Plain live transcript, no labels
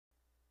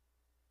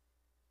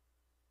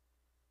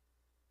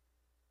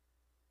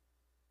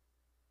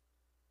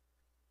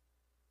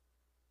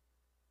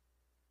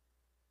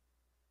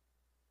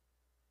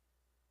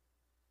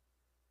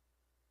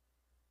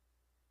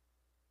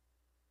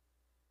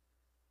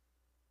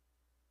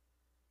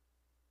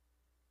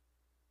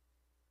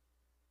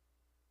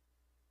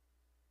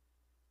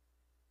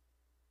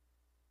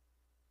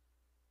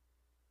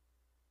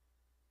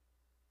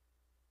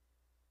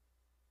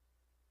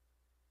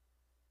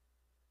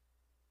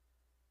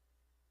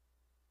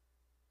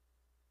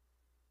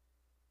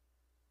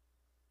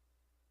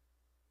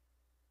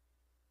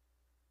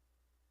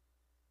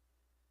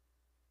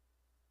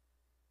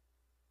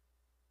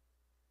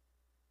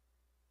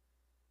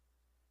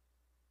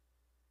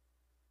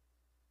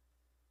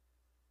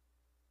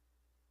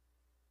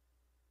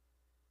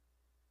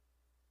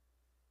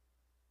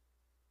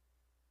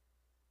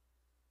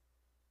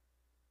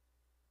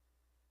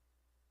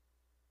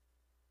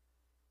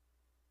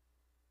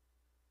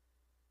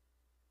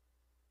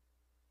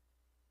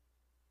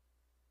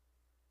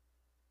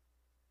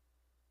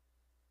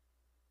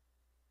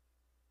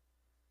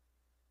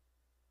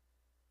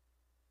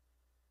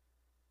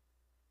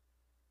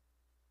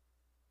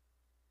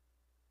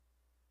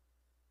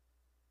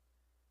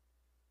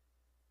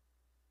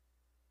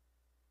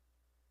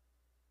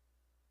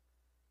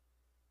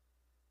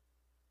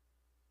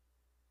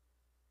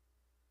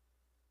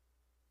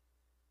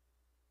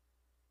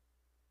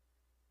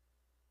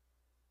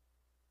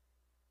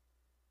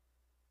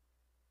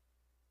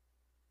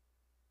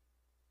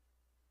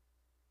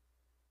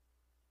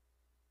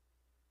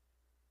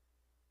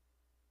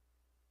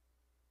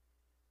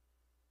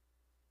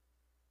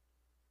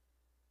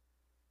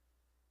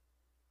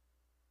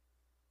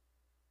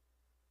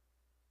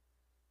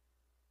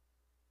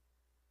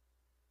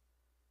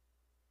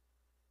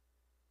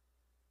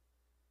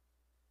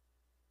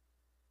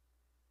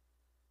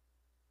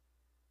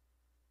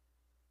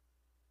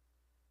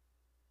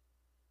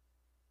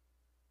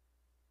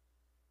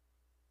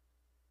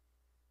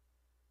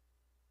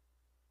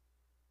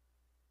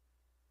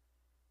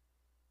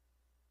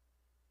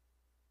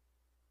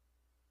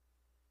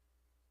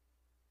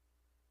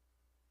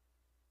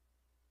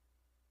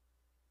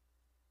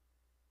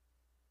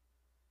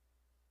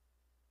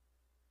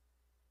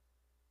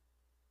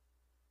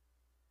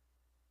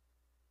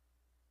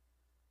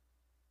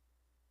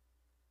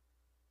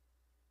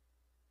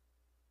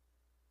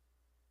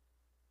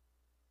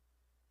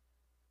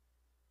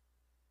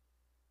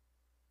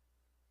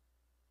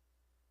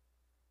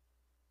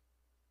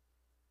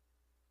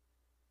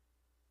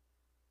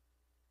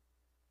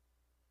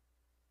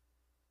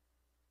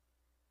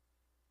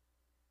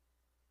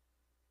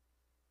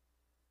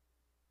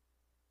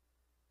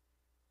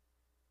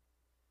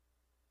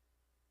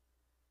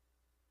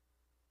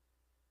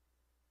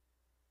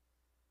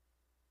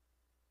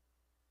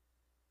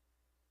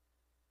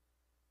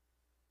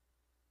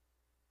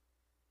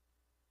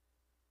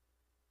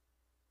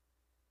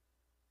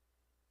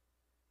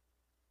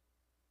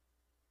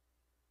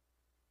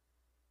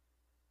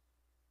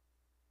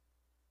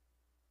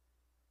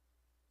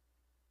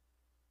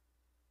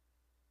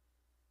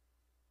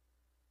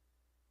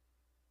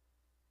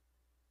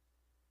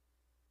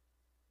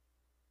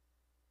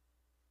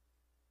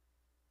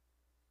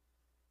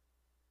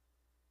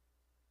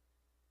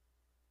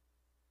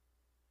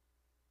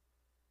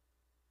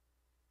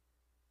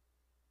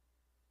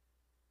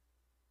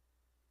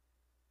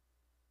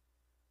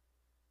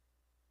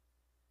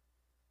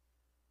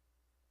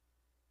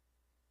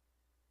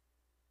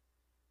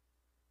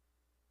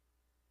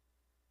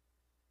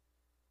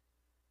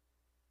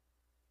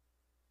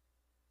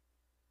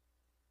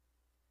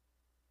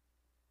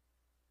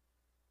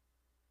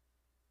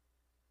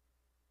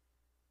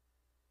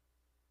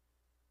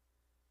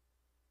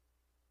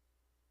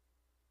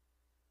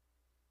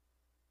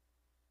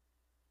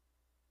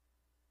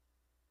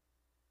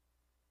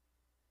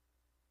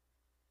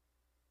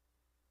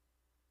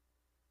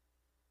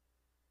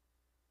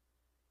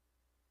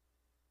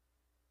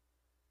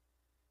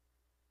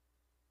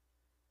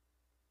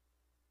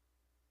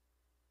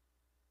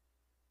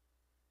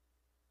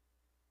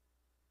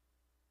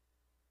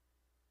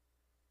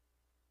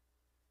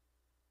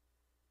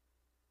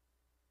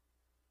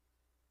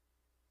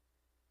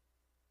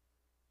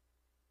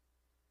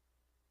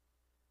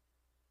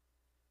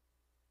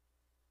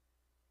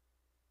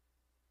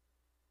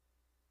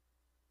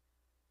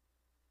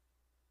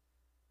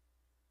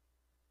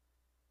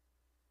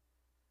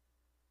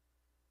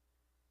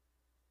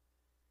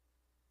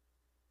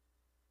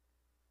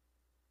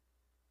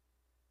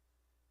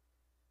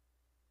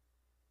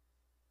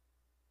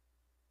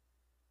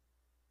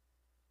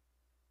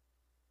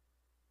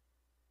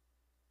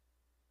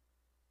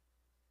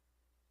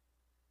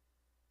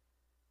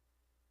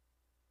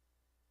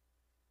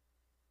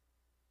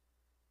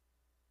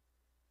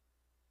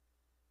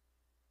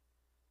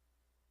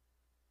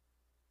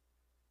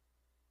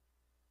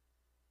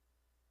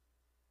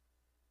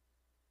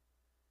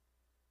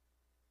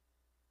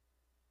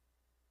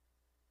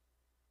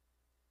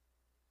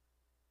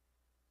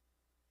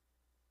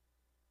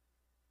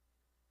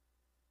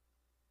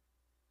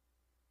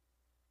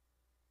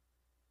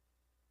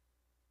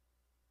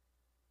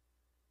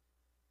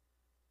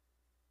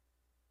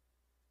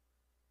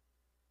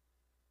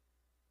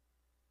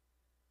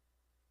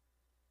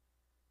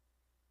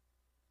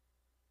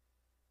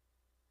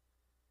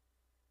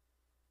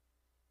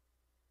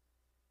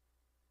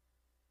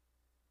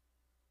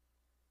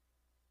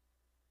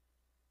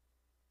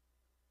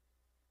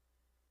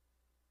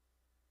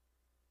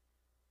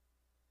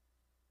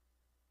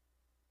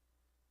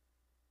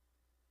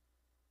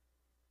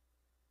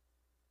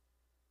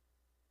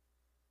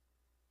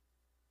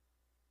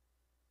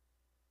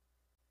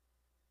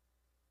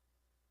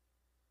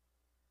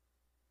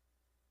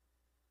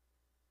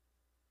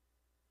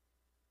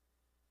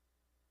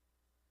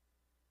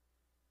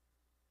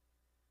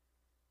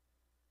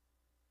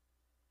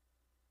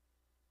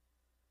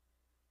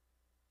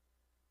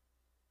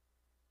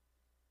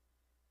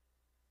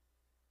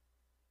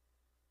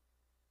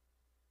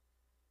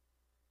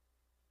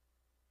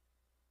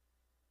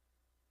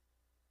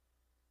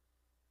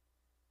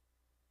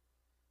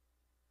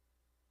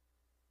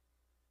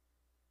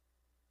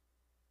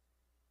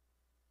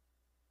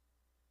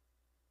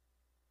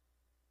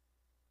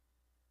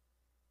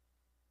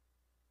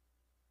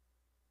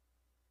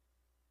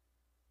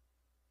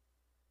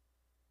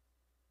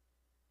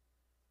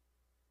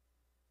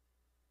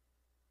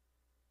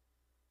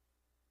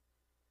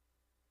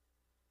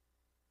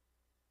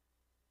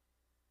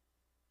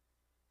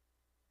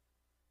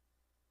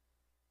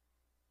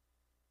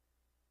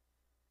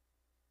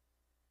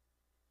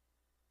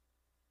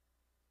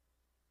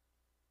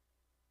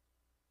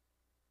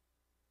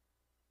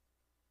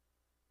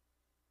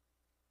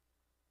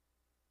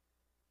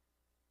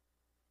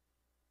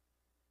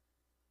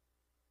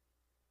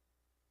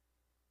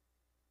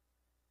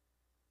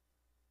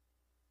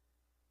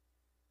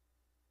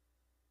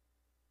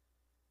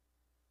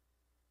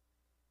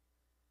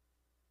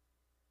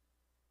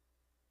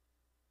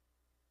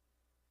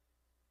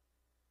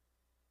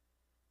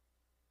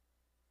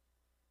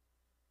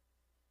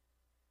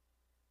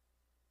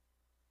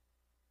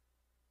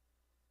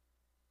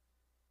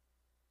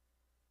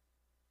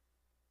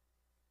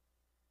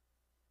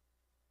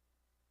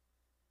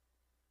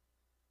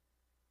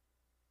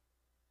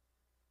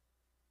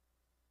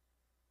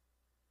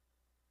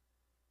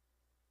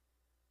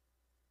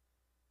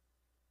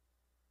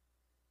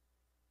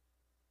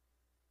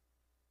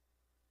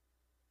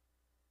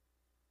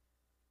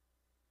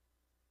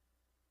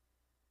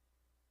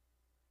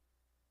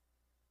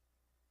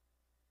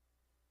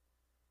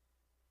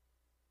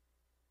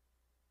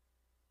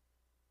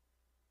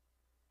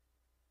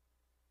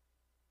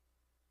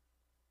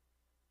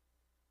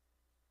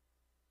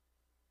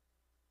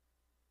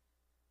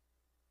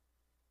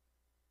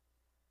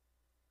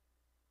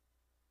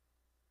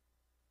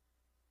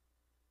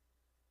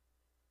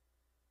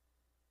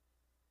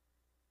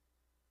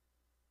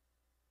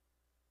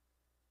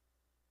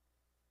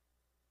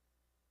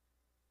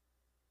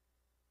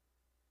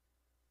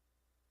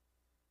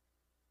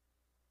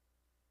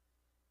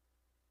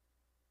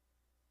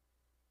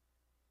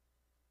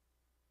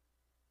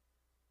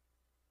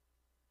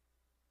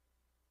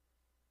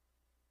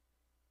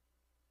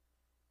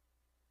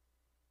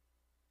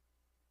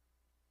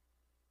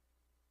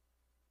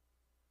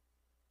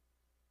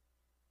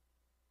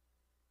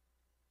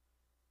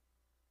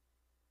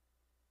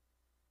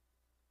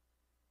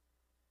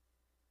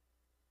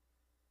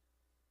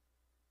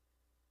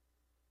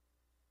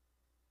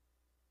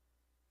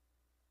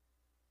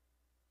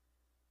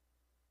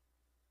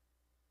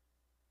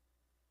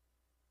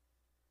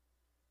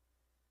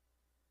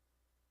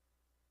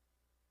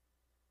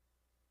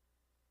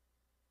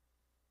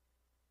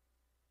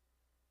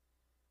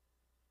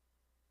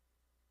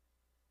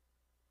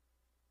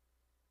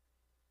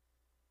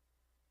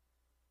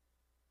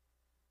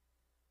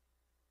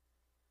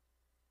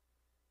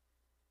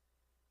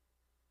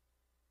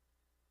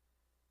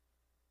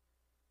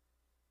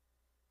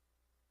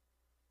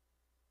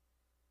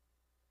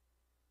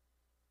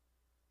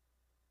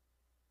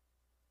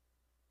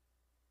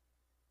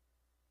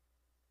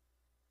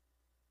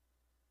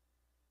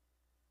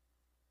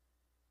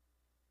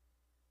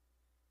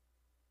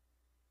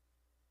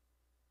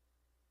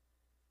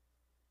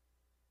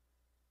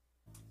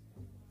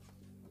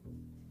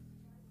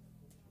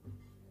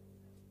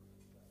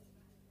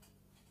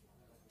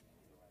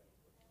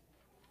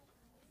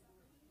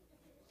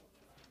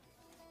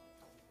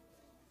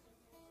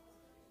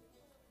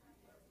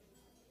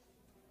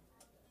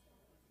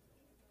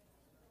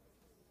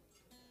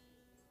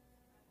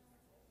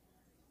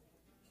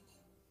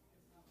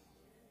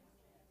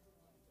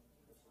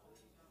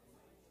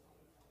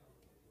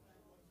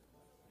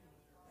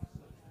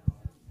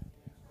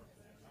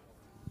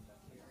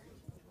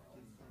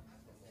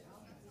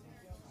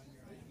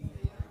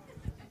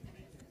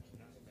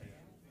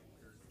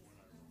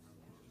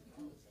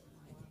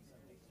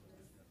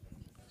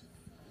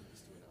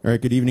All right,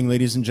 good evening,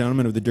 ladies and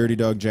gentlemen of the Dirty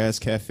Dog Jazz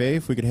Cafe.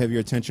 If we could have your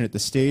attention at the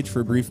stage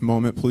for a brief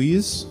moment,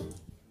 please.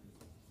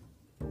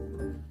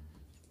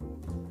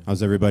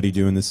 How's everybody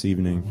doing this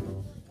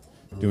evening?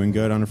 Doing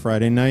good on a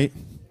Friday night?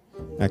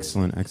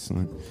 Excellent,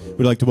 excellent.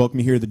 We'd like to welcome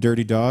you here to the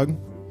Dirty Dog.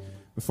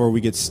 Before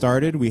we get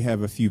started, we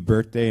have a few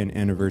birthday and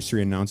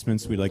anniversary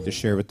announcements we'd like to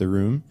share with the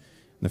room.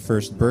 The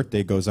first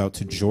birthday goes out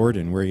to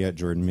Jordan. Where are you at,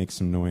 Jordan? Make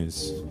some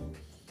noise.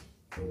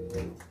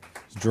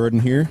 Is Jordan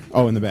here?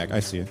 Oh, in the back. I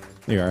see you.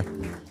 There you are.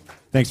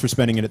 Thanks for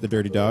spending it at the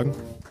Dirty Dog.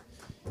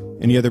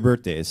 Any other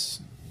birthdays?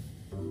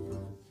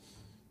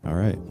 All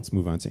right, let's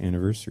move on to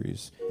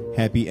anniversaries.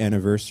 Happy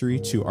anniversary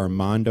to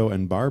Armando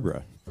and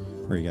Barbara.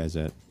 Where are you guys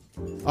at?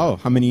 Oh,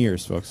 how many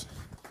years, folks?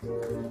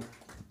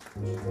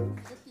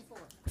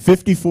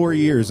 54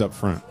 years up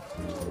front.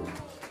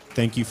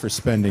 Thank you for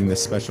spending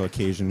this special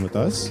occasion with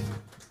us.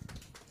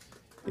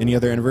 Any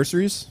other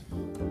anniversaries?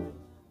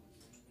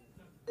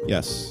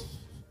 Yes.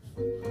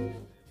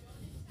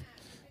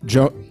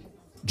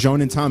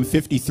 Joan and Tom,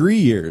 53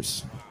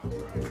 years.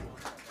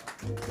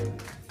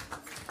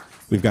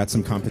 We've got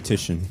some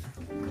competition.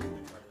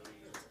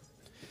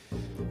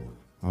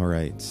 All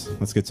right,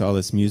 let's get to all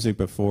this music.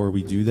 Before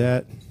we do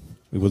that,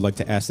 we would like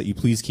to ask that you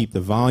please keep the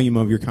volume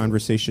of your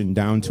conversation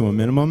down to a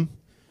minimum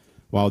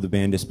while the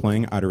band is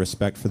playing, out of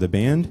respect for the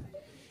band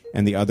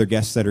and the other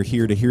guests that are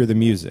here to hear the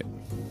music.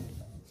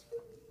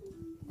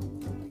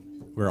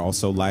 We're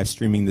also live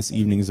streaming this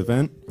evening's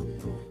event,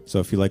 so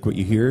if you like what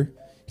you hear,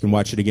 you can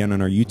watch it again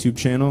on our YouTube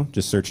channel.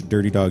 Just search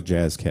Dirty Dog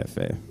Jazz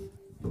Cafe.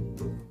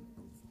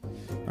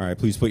 All right,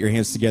 please put your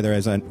hands together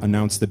as I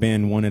announce the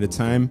band one at a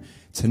time.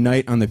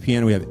 Tonight on the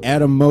piano we have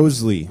Adam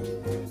Mosley.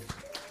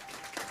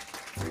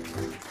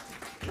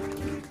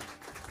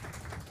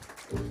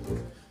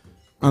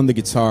 On the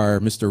guitar,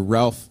 Mr.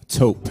 Ralph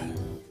Tope.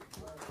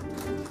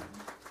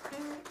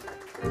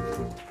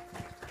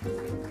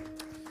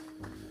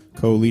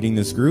 Co-leading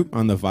this group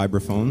on the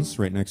vibraphones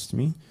right next to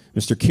me,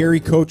 Mr. Cary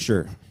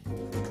Kocher.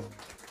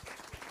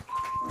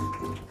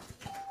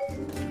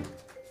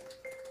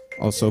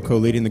 Also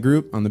co-leading the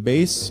group on the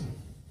bass,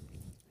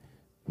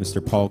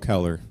 Mr. Paul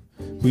Keller.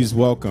 Please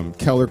welcome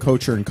Keller,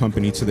 Kocher and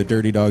Company to the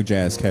Dirty Dog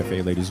Jazz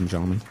Cafe, ladies and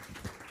gentlemen.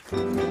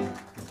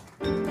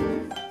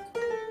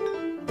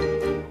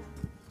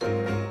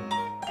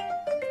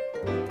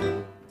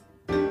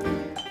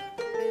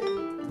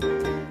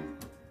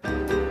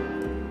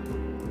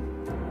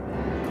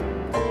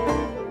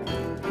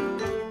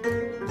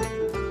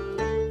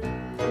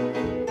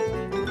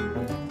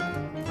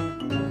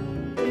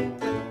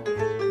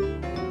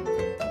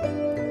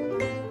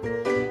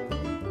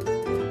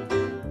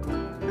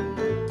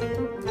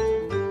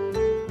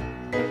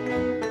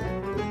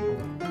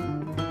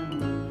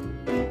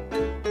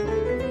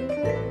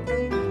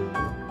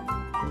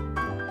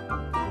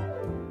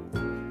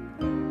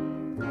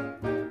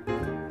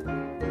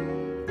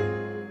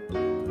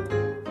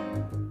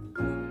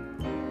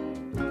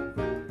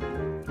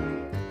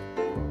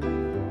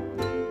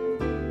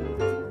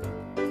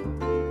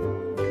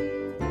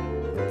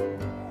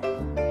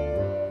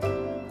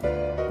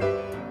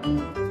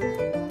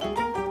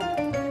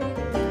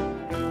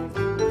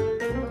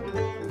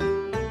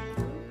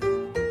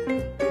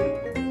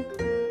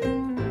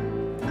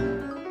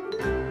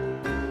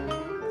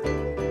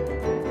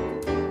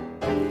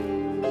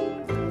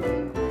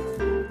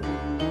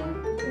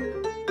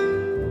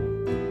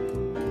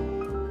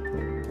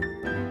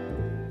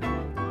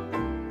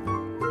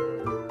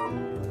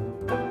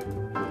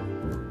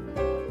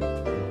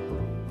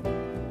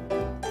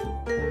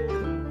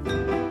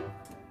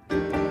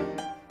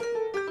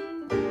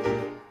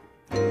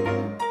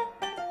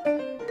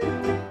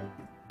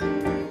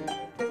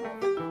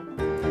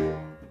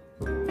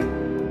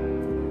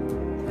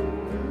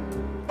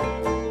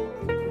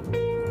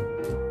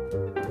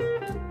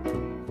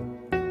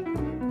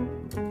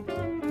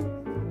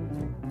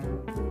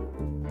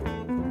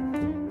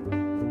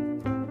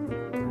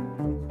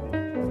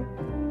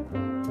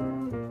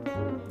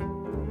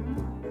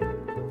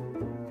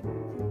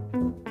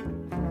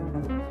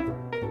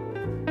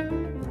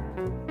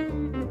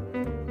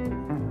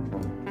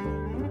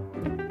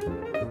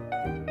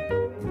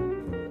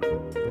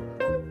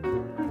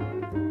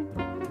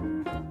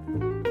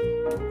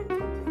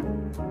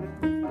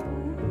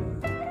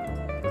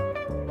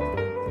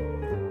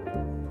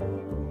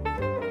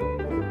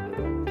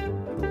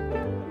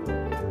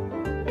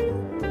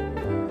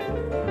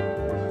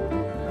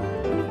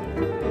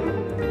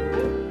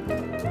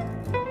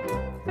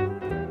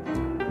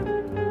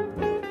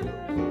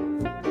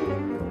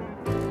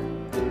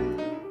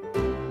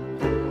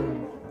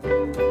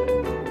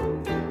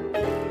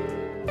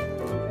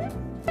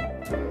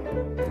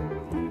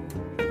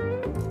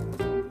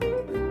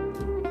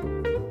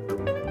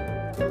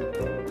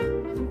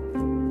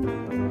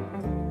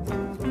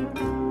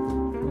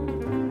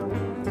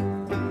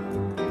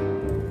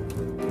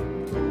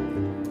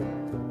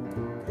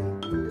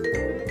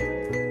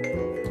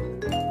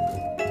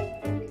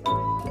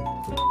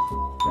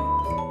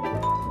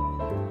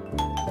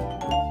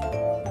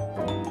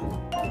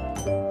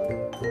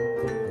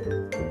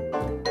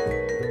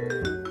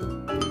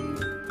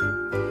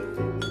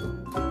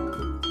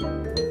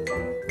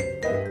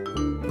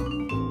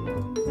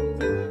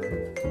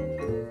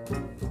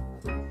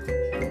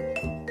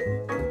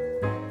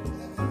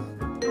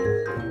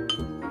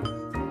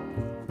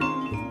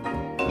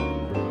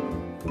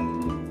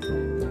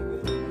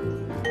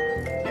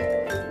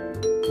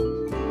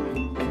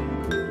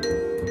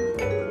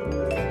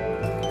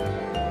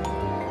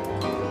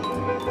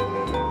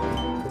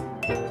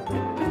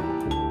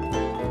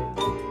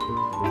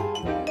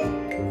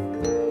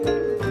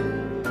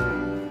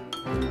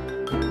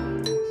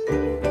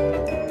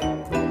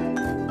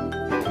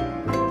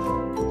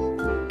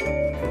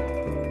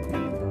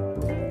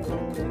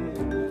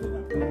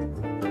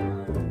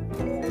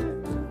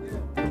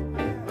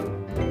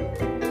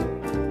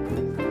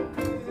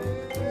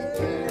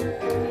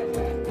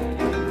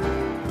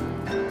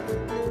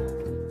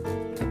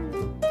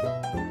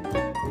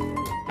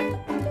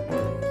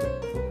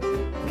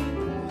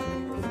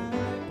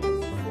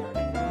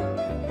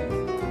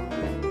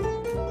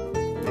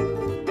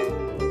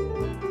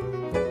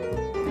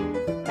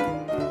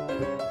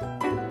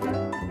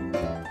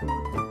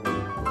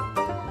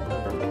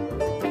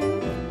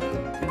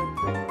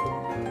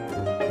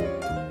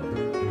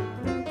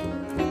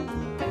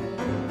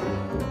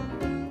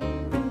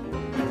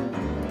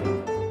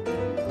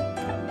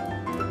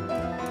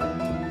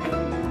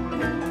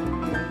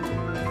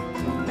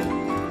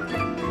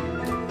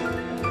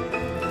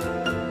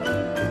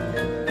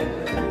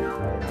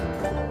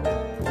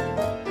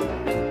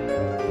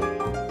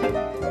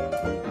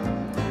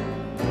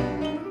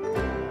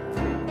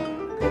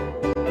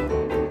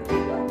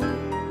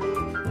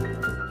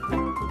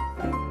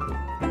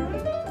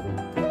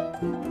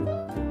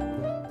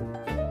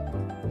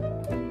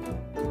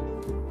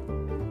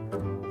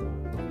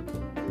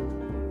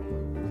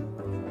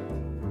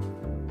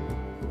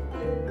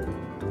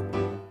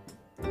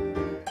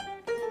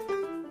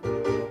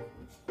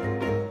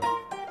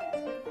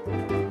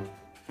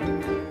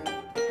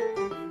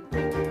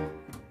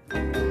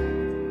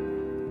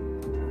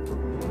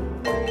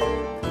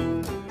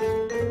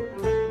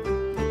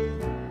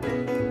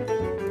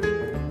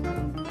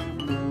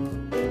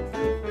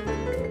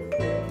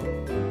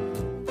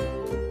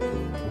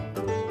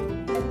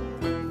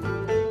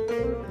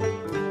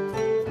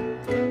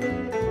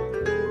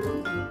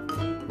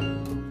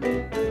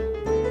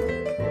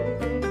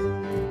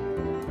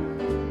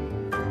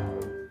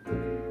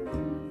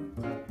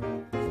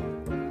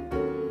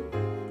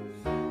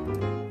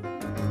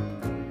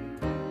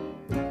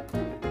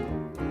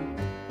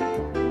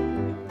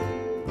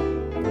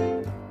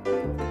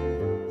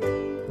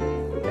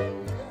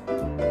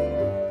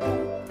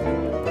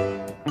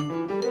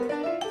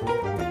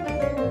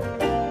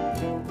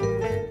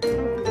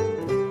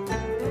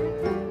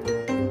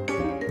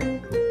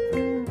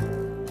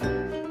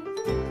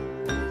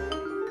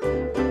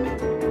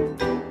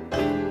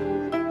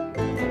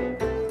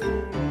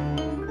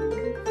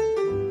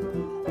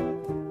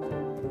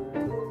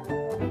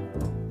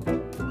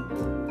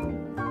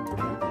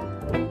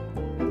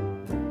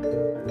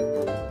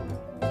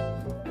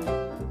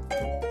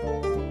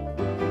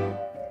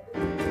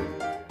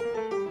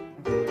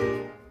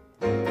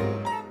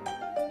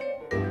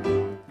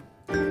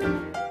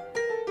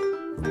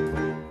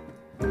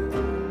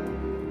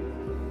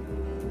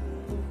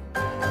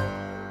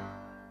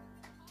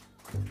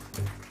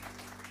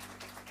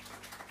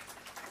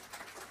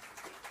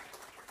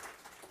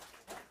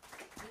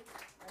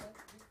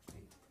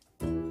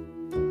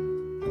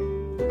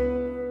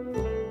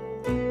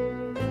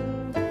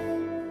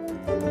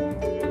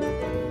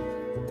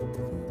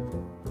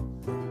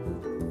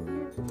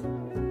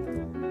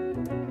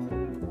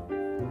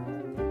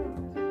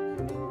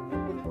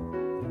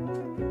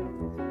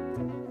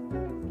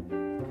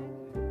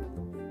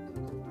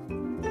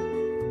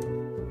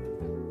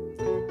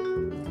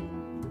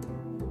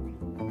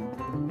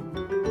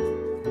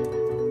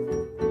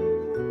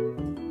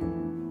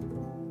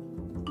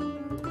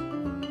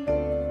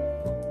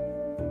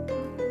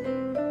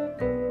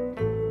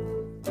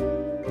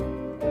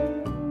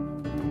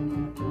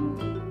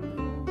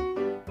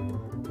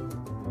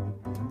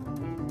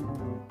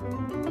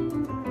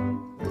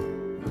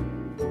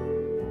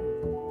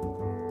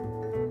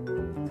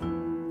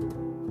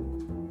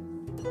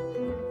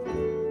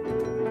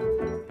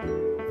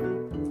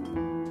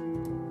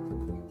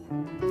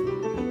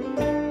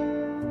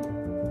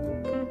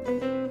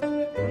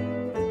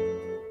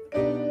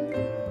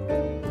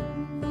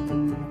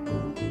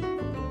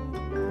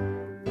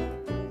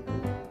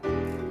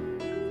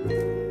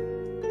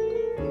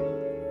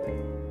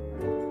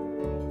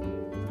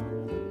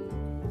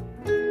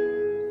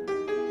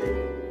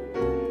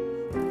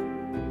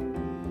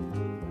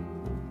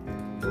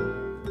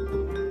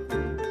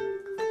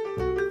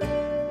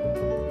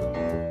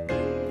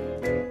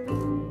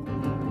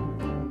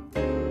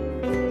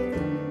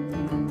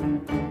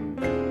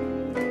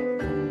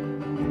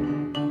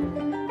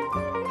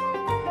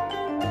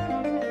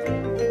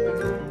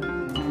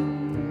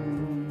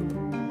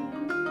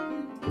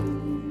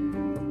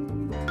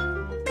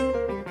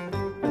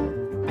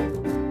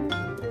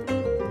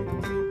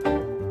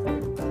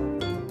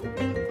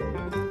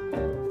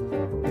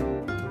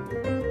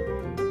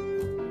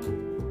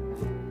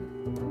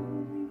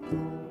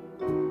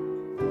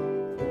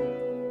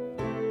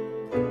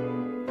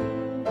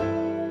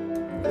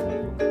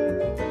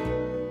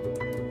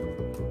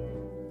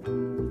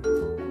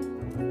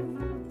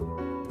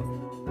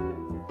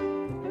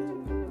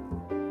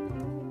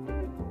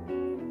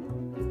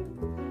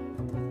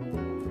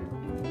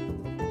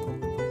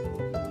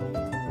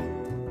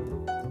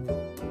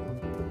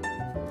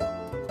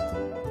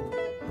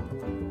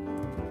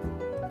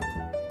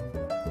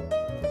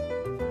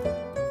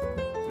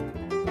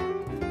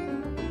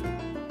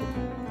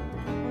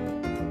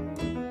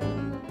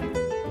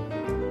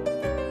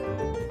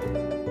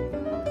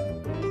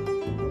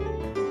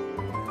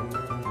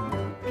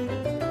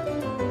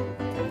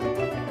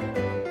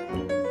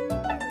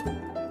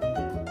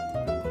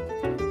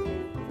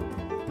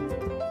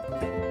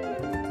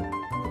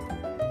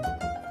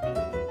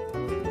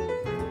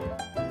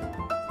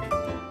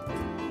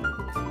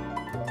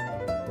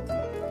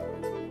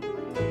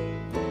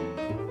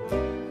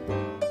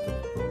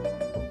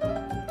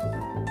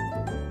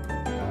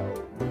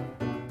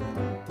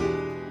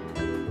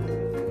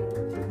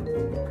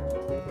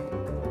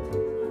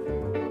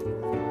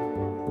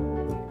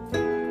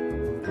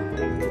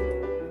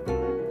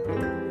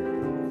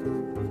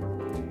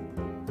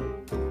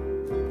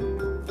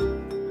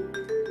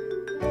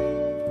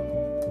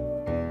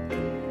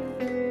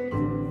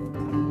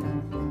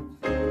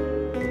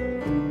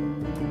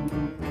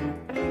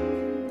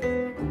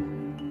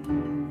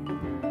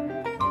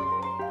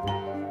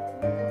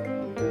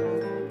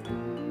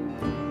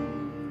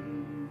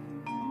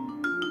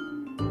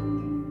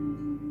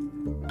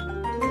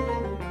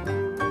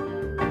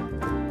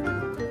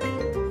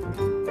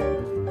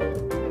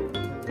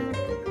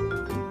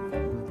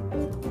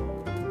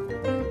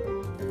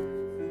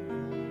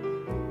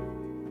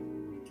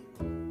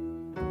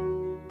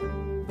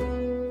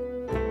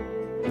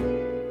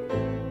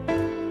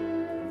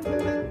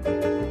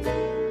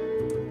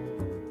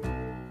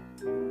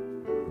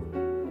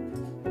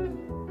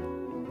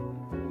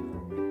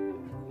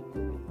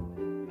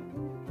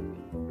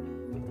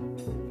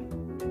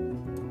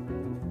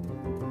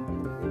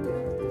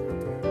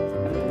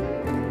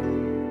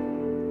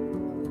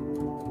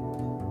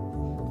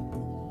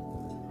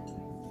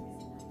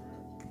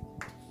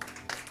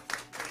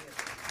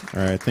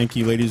 right, thank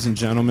you, ladies and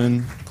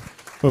gentlemen.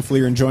 Hopefully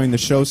you're enjoying the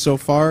show so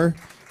far.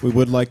 We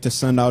would like to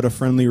send out a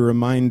friendly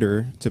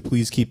reminder to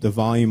please keep the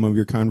volume of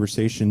your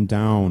conversation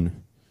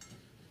down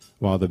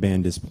while the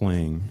band is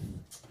playing.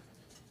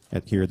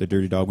 Here at the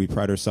Dirty Dog, we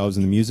pride ourselves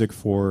in the music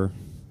for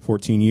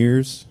 14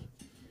 years.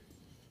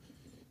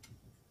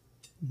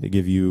 They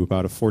give you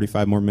about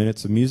 45 more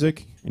minutes of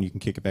music, and you can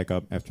kick it back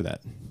up after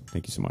that.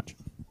 Thank you so much.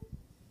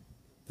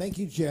 Thank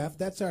you, Jeff.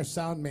 That's our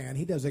sound man.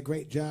 He does a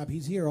great job.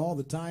 He's here all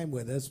the time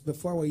with us.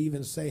 Before we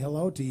even say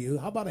hello to you,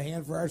 how about a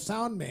hand for our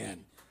sound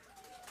man?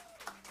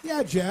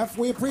 Yeah, Jeff,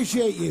 we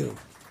appreciate you.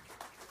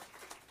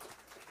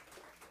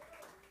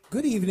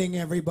 Good evening,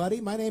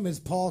 everybody. My name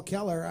is Paul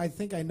Keller. I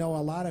think I know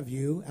a lot of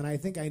you, and I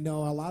think I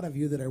know a lot of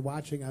you that are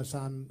watching us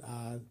on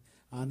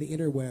the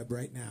interweb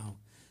right now.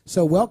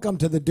 So welcome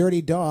to the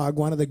Dirty Dog,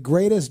 one of the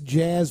greatest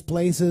jazz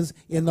places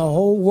in the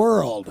whole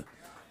world.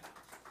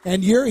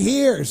 And you're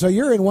here, so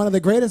you're in one of the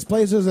greatest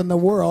places in the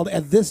world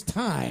at this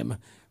time,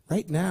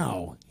 right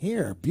now.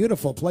 Here,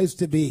 beautiful place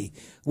to be.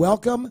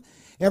 Welcome.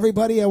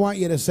 Everybody, I want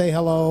you to say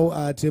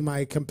hello to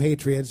my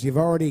compatriots. You've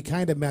already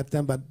kind of met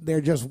them, but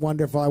they're just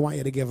wonderful. I want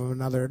you to give them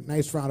another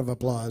nice round of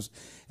applause.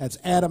 That's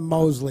Adam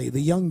Mosley, the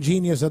young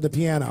genius of the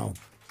piano.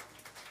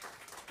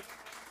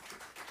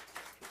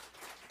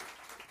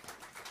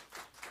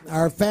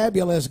 Our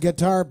fabulous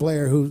guitar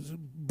player who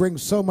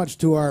brings so much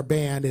to our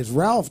band is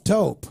Ralph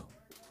Tope.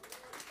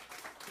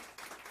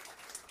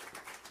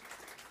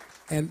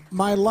 And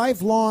my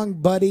lifelong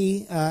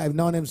buddy, I've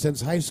known him since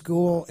high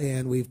school,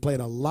 and we've played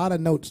a lot of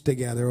notes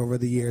together over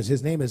the years.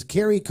 His name is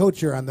Cary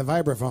Kocher on the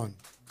vibraphone.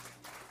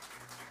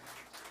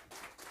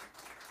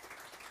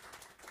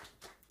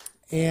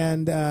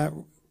 And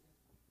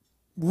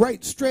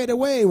right straight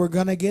away, we're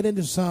going to get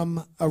into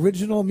some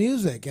original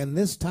music. And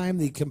this time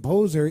the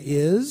composer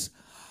is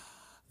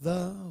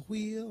The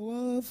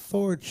Wheel of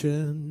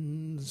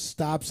Fortune.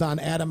 Stops on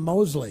Adam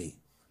Mosley.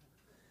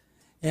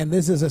 And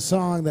this is a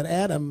song that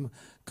Adam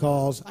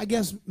calls, I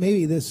guess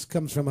maybe this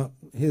comes from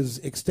his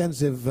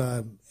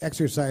extensive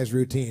exercise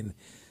routine.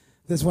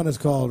 This one is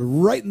called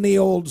Right in the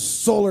Old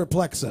Solar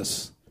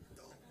Plexus.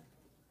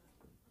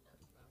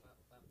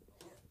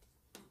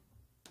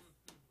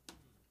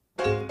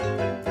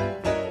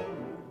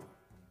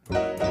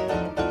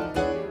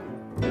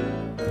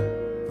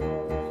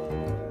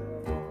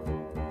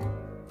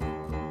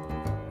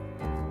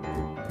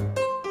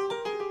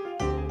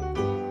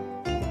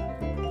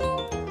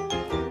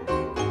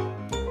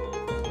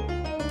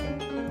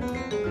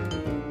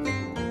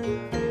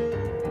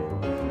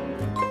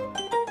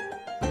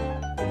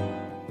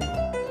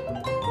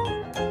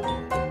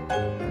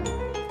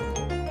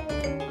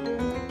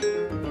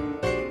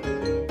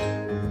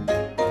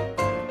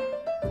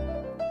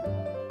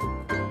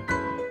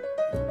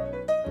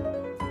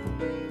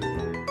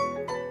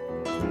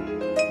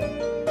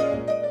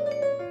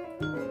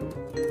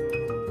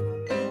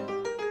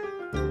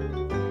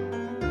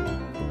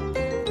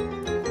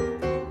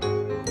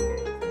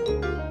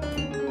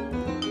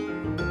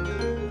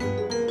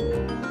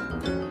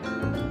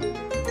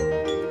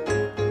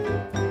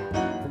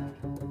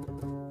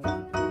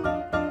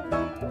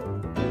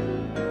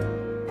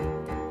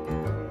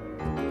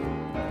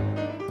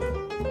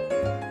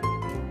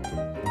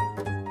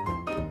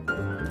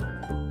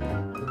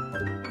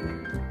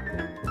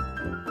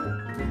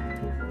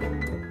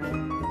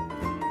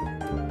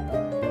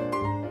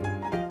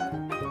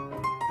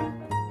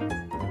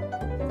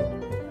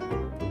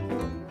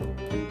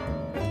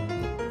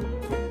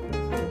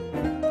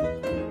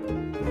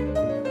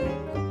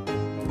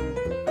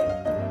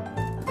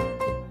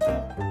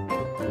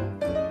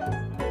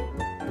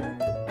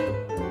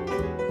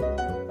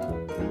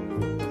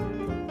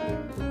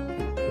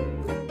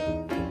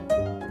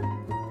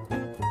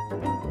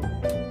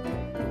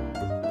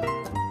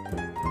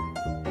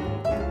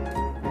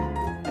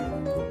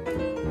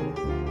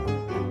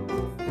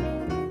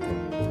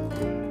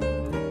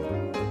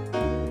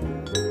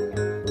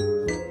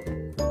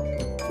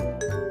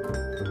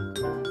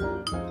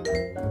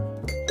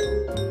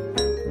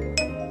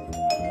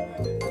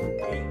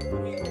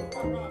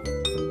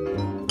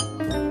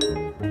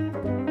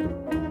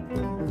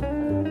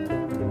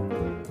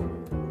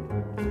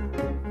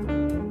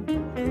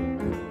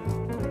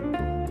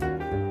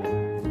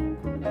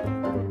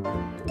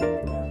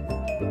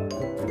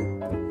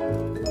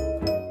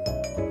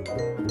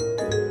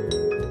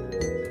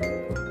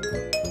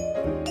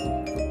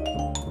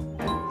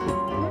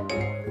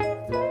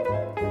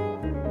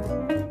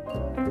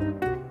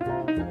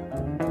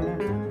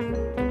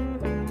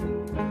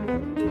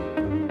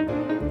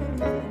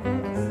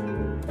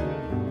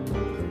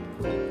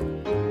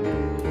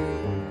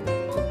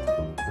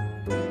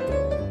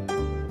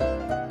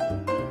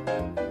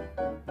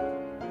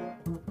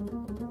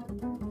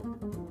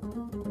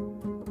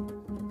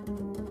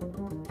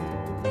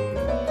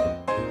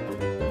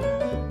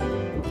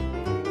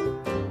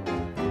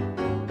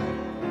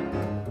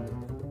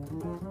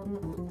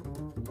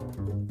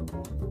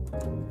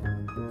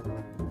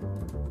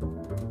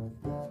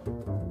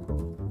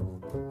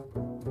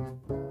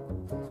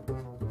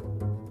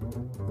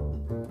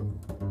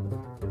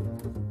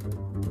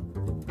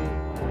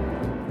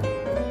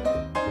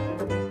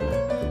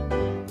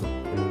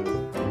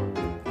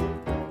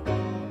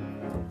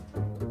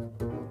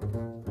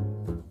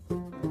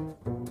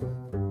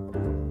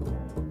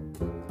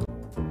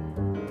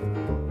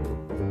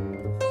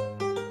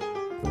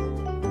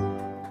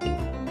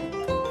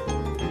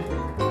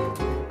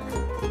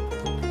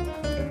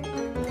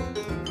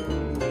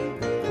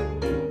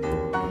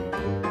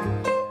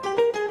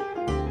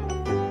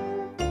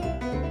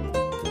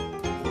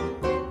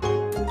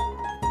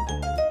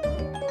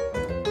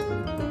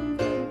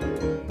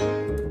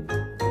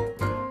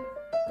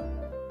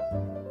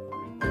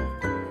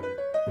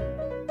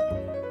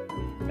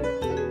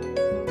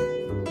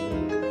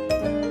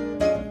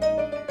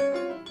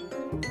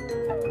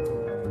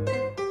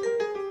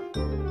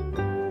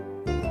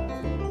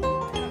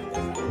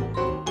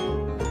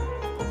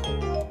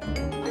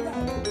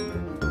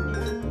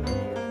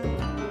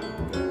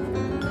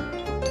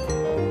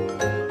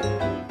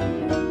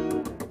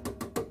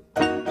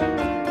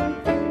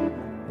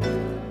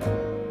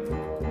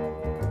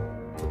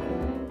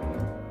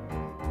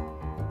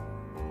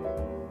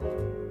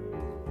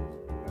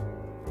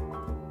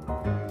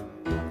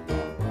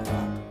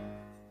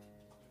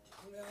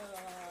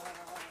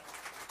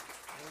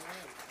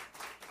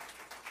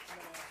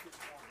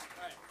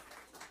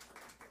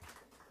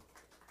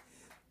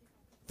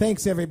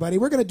 Thanks, everybody.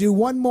 We're going to do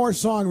one more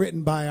song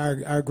written by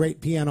our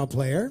great piano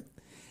player,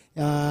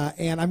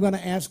 and I'm going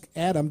to ask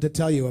Adam to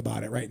tell you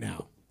about it right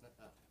now.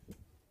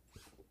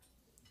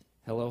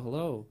 Hello,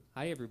 hello.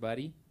 Hi,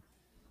 everybody.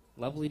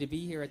 Lovely to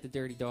be here at the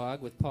Dirty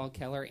Dog with Paul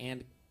Keller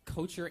and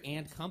Kocher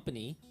and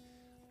Company.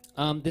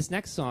 This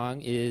next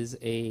song is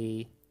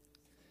it's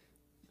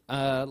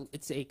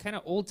a kind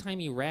of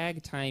old-timey,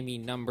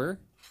 ragtimey number,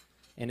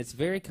 and it's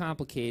very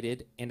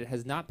complicated, and it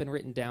has not been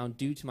written down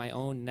due to my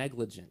own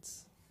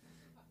negligence.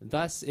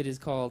 Thus, it is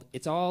called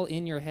It's All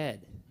in Your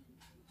Head.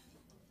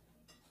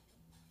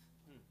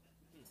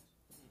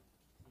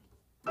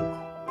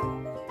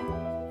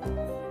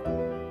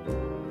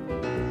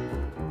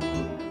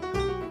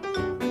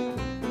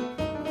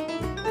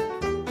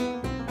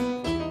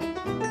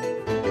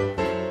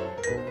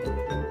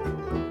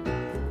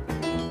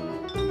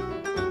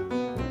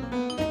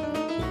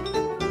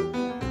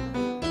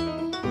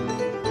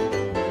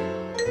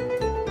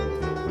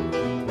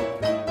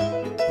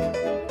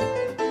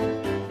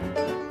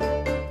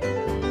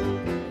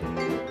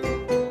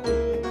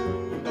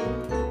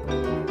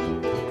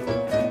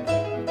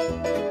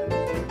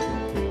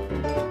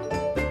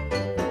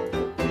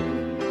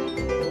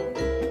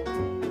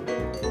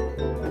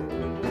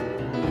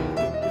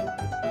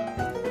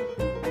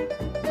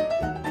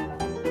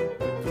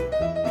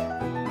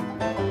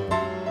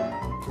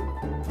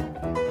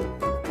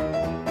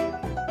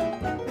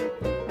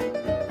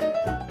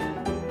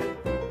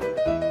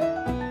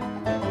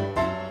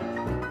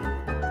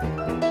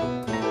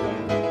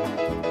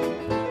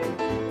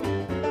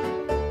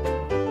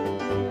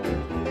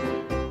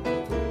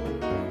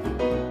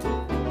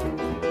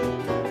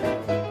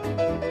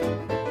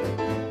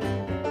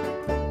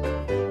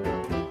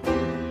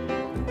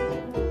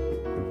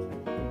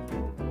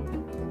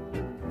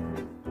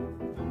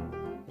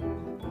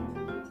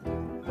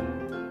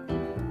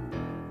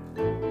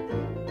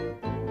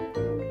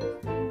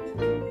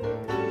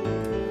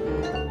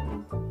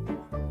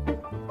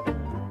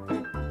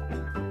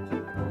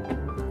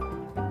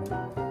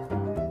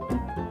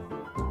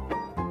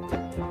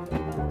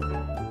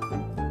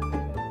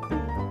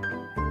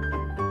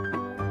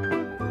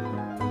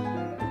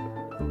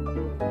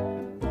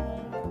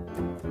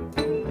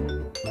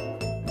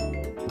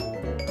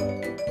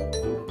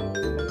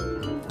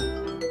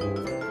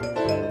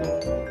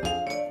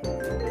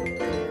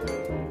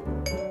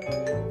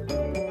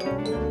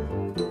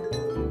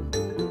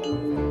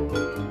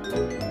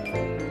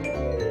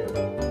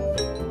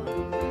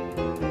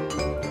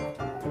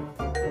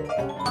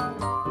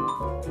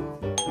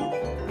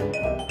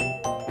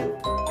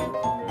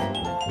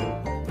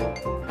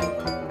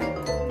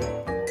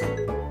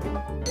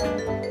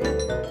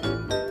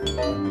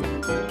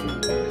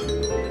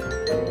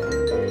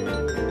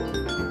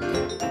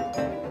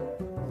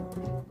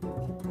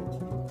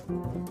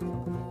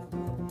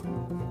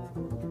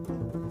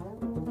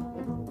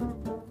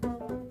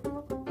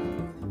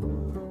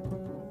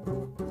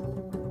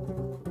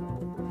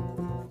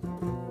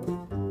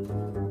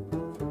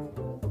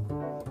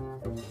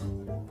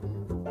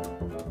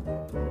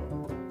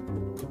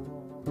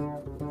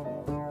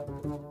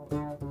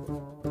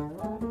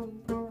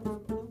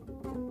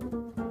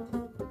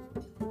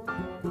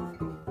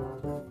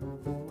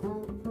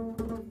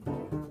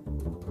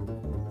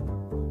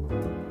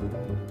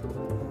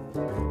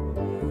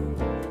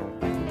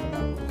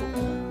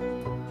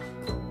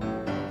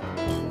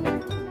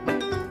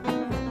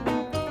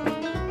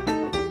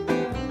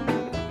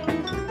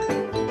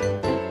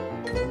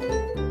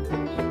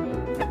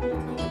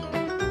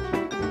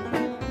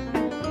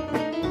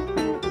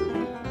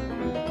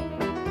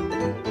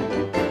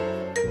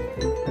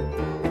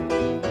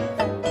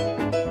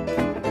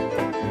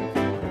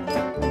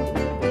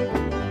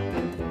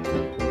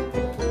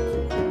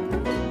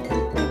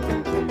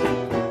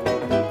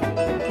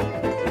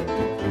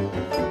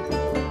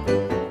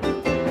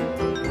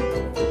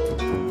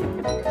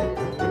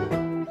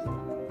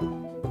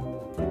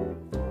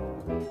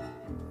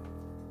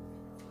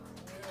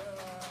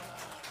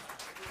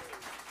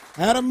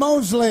 Adam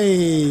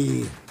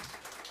Mosley.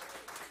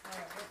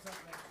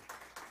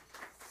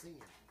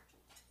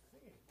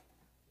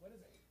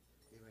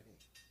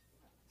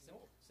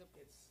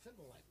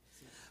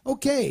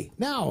 Okay,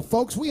 now,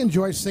 folks, we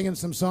enjoy singing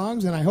some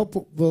songs, and I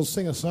hope we'll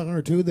sing a song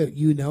or two that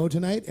you know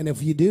tonight. And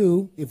if we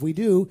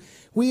do,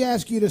 we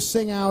ask you to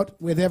sing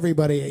out with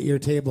everybody at your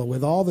table,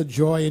 with all the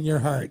joy in your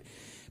heart,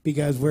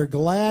 because we're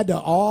glad to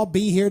all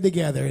be here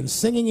together, and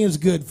singing is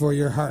good for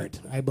your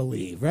heart, I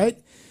believe,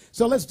 right?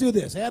 So let's do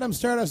this. Adam,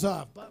 start us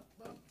off.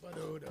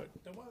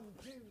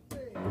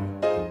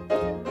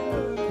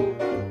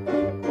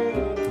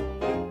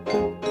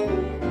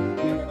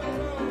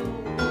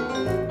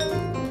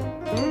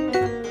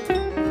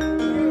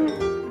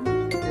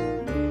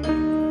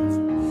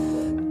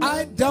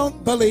 I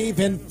don't believe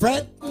in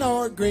fretting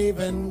or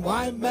grieving.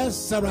 Why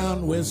mess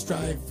around with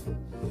strife?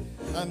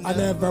 I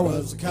never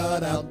was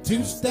cut out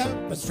to step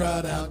and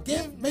strut out.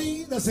 Give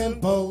me the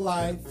simple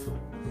life.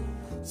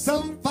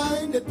 Some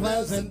find it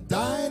pleasant,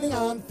 dining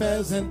on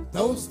pheasant.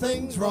 Those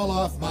things roll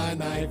off my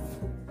knife.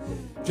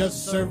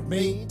 Just serve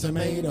me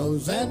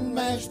tomatoes and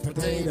mashed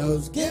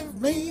potatoes.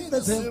 Give me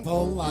the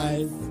simple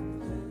life.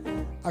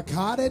 A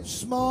cottage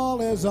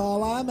small is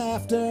all I'm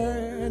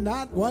after,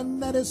 not one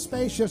that is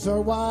spacious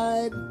or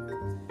wide.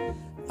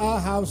 A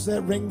house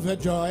that rings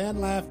with joy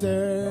and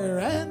laughter,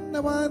 and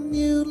the one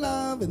you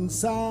love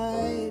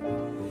inside.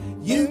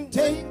 You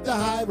take the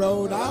high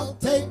road, I'll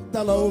take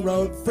the low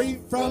road, free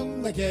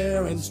from the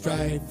care and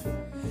strife.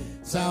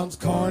 Sounds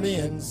corny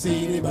and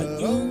seedy, but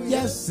ooh,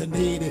 yes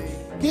indeedy,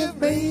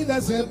 give me the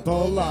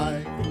simple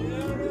life.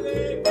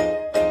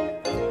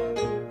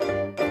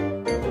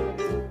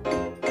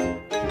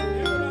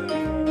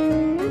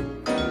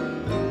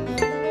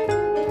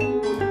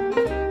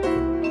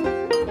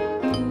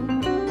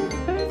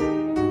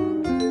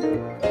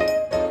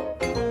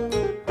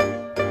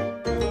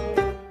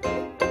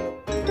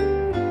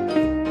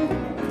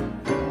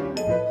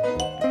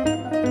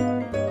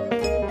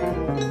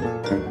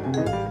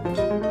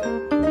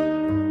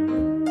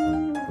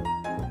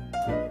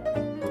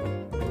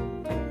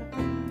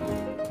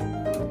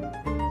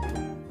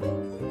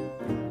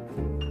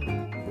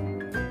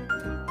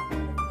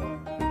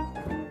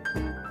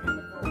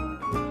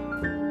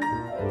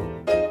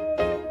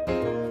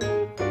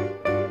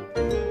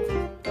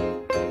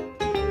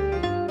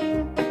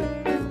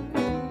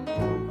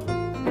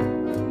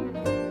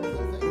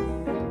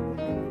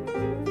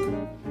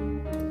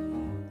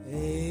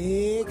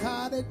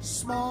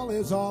 Small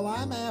is all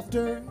I'm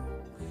after,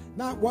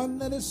 not one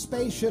that is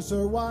spacious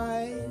or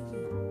wide.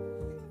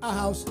 A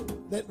house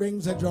that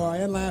brings a joy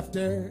and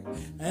laughter,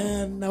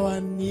 and the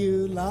one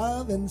you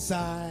love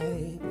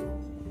inside.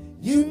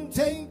 You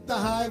take the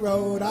high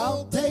road,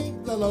 I'll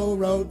take the low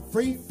road,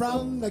 free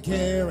from the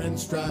care and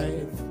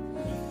strife.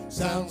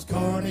 Sounds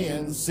corny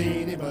and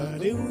seedy,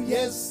 but ooh,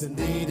 yes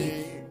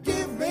indeedy,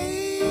 give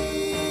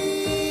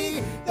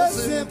me the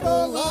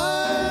simple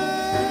life.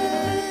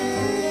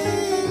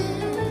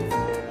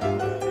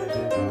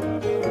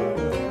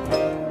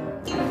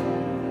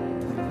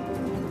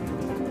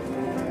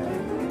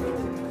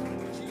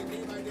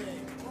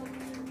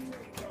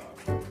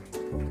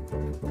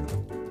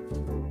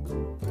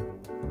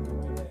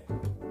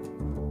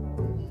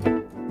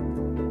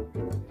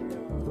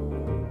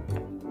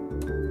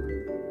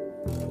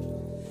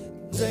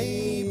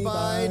 Day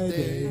by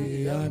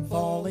day, I'm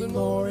falling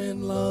more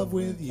in love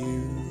with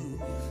you.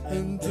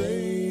 And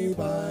day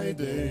by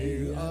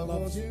day, I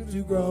want you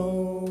to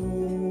grow.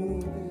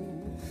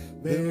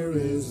 There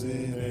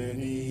isn't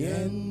any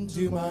end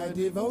to my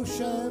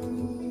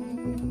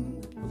devotion.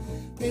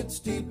 It's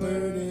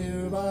deeper,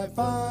 dear, by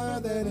far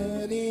than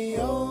any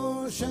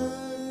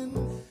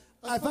ocean.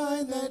 I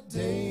find that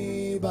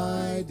day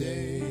by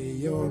day,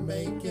 you're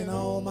making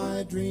all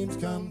my dreams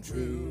come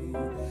true.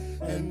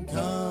 And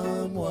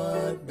come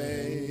what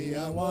may,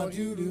 I want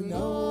you to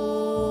know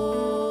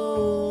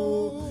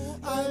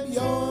I'm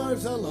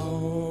yours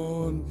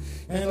alone,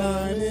 and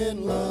I'm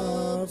in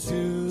love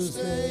to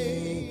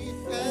stay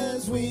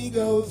as we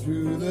go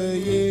through the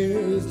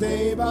years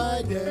day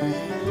by day.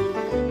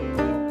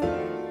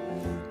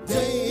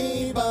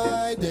 Day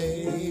by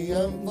day,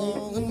 I'm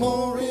falling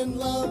more in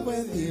love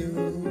with you,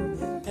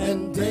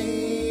 and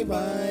day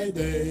by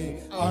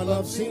day, our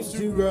love seems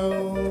to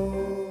grow.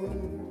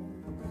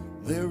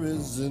 There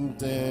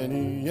isn't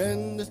any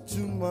end to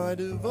my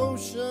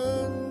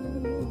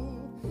devotion.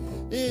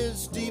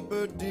 It's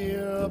deeper,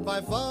 dear,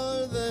 by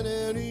far than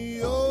any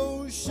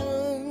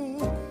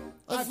ocean.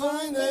 I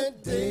find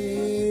that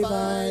day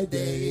by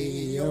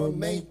day, you're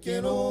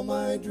making all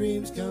my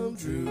dreams come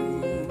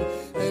true.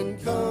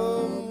 And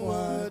come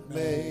what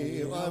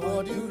may, I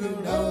want you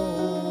to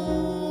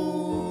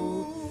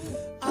know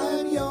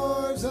I'm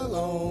yours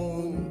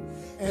alone,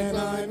 and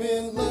I'm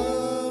in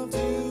love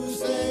to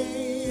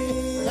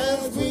stay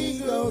as we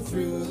go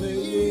through the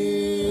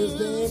years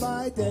day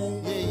by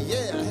day. Yeah,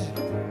 yeah.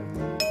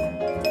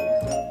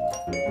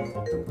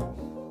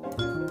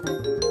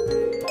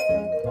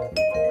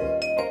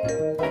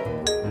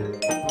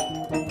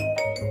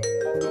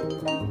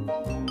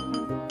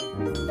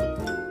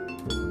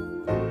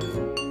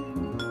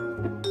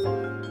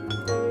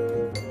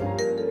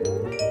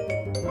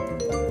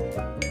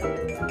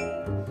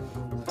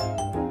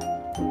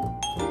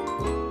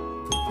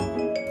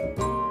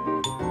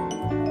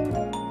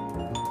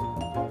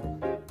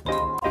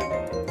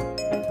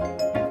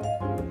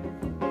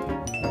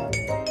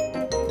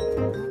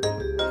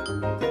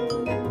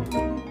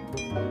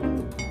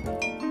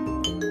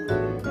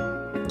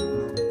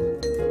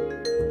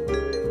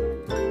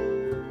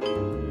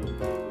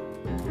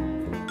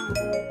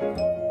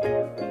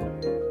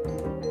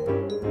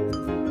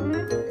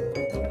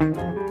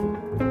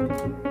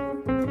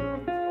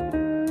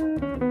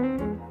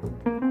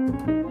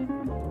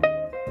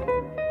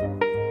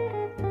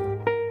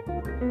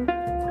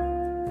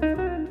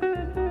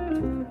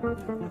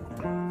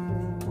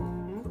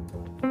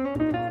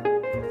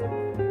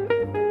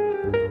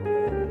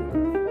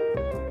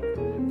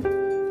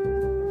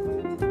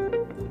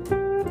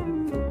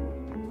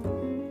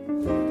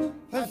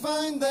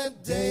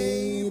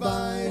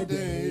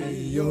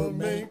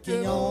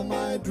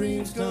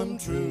 Come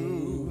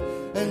true,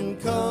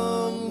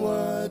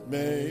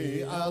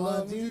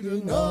 want you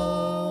to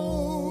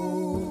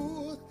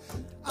know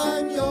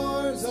I'm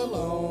yours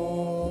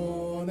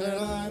alone, and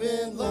I'm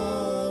in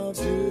love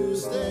to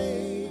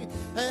stay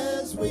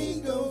as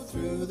we go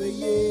through the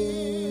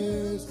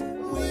years.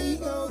 We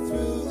go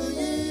through the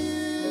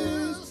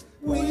years.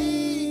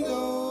 We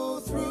go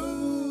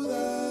through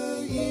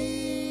the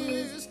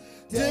years,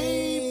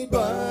 day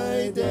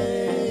by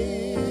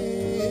day.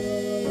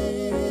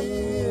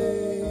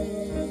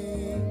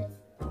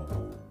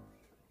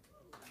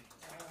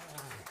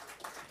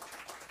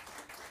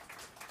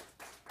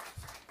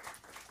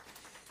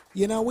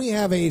 You know, we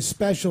have a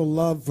special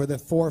love for the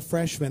four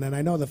freshmen, and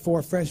I know the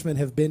four freshmen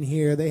have been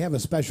here. They have a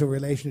special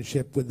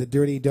relationship with the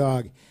Dirty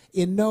Dog.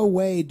 In no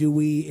way do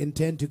we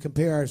intend to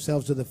compare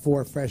ourselves to the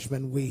four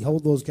freshmen. We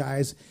hold those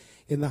guys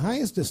in the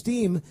highest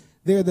esteem.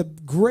 They're the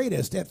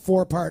greatest at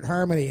four-part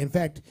harmony. In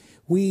fact,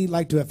 we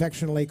like to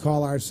affectionately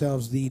call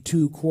ourselves the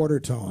two quarter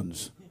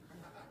tones.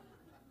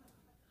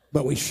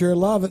 But we sure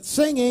love it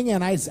singing,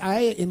 and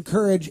I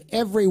encourage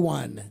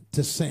everyone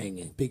to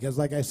sing because,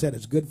 like I said,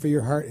 it's good for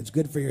your heart, it's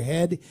good for your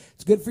head,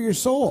 it's good for your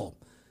soul.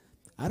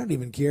 I don't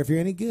even care if you're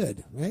any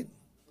good, right?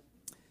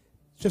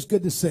 It's just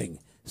good to sing.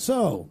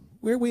 So,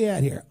 where are we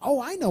at here?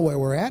 Oh, I know where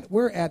we're at.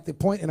 We're at the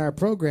point in our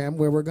program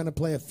where we're going to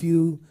play a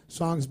few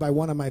songs by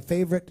one of my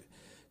favorite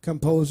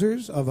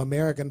composers of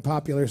American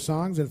popular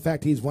songs. In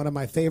fact, he's one of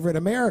my favorite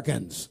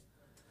Americans.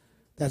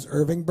 That's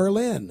Irving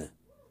Berlin.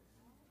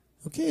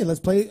 Okay, let's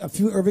play a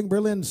few Irving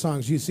Berlin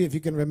songs. You see if you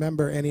can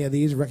remember any of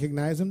these,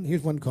 recognize them.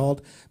 Here's one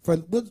called, we're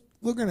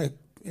going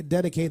to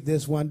dedicate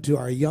this one to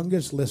our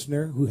youngest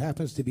listener, who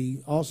happens to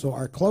be also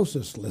our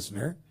closest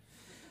listener.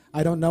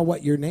 I don't know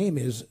what your name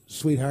is,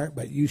 sweetheart,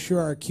 but you sure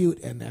are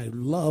cute, and I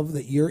love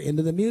that you're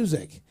into the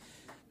music.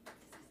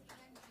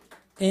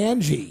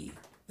 Angie.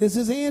 This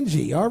is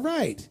Angie, all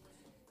right.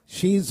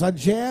 She's a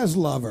jazz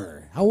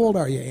lover. How old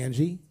are you,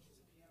 Angie?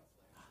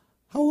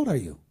 How old are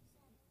you?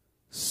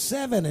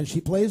 7, and she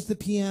plays the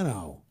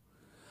piano.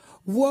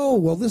 Whoa,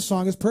 well, this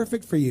song is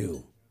perfect for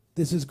you.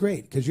 This is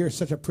great, because you're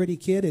such a pretty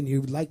kid, and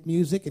you like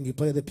music, and you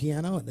play the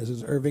piano, and this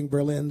is Irving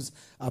Berlin's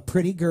A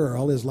Pretty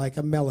Girl is Like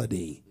a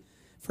Melody.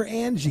 For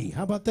Angie,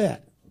 how about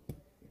that?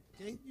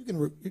 Okay, you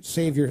can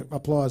save your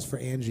applause for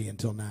Angie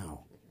until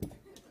now.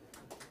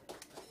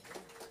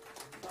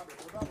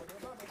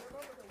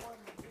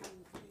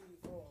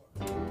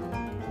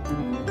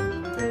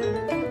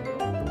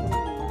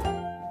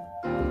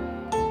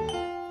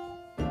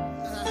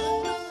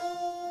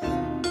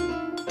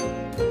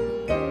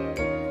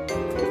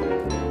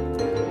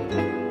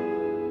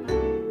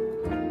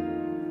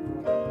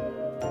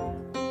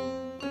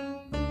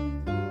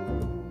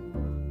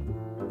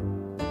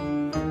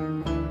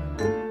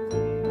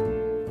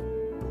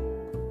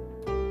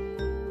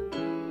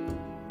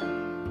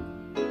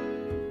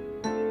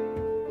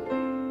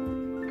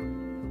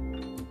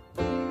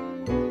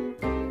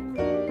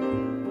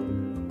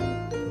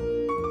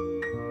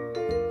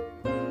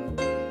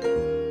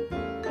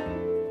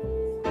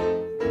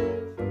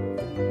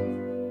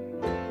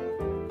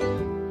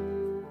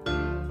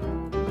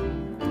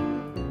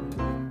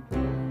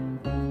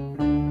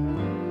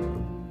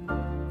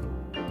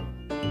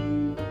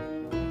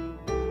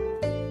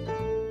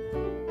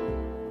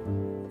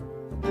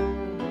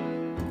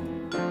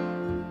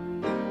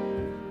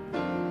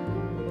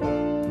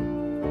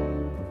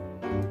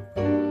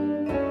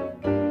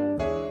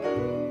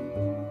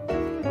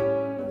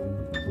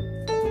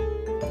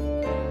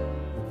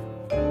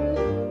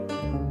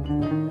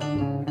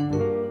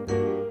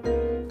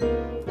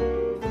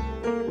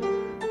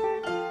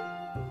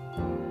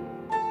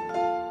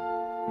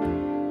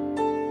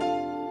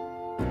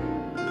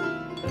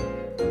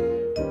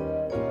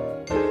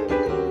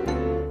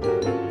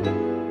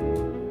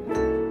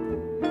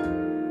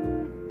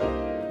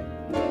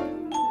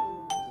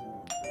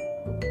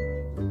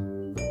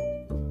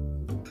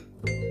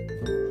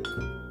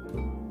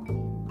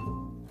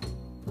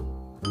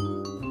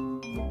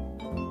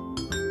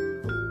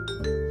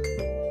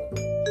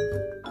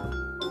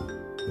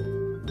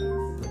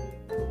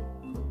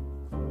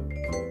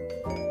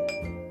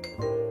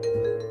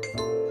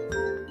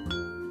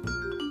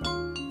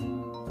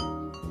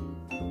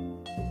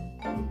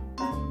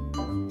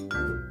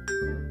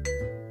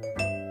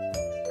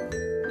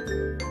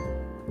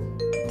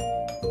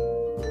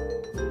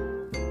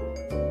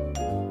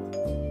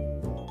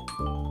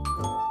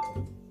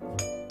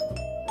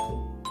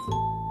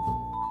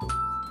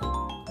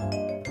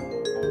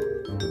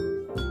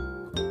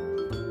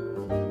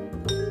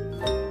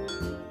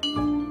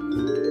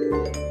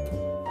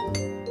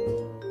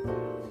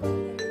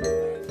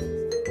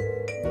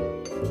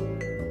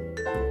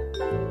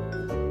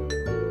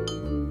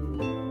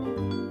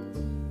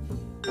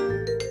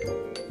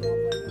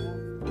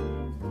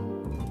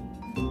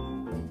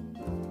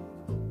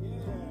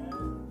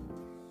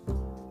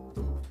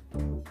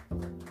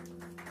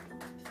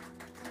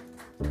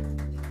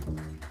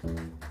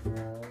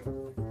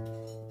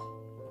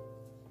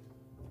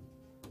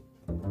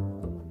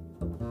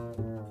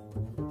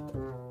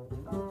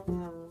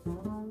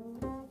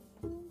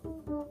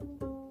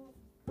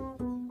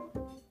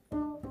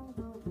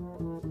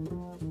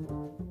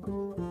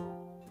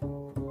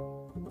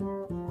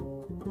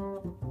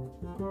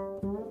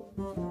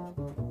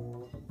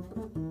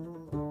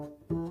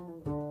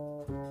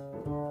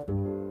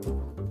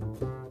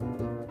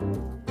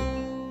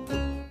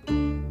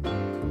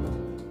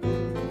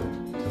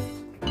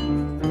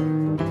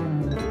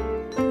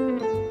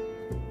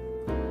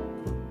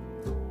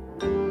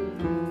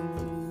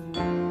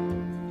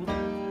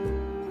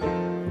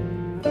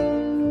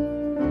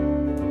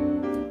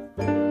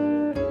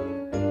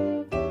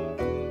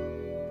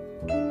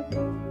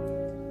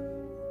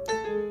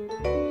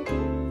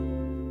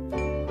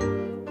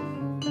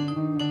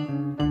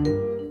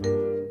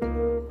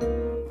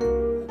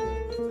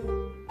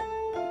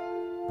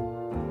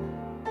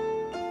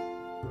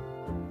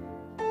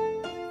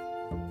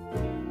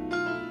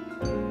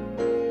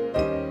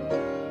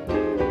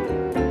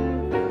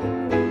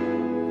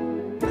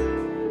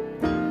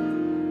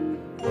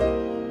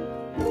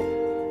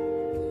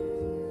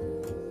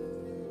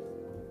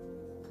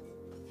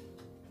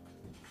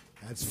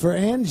 That's for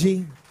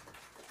Angie.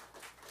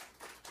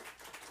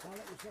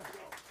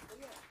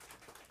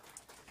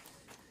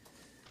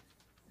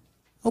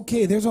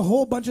 Okay, there's a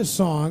whole bunch of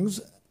songs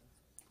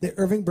that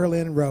Irving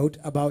Berlin wrote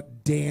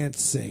about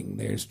dancing.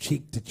 There's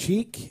Cheek to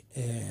Cheek,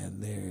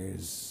 and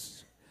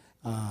there's,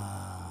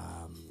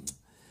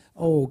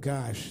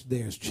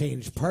 there's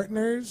Change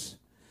Partners,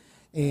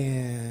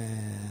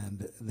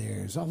 and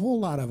there's a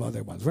whole lot of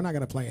other ones. We're not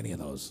going to play any of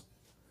those.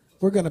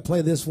 We're going to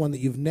play this one that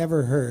you've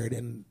never heard,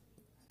 and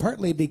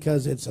partly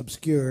because it's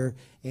obscure,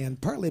 and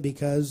partly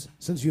because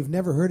since you've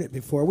never heard it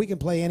before, we can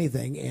play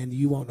anything, and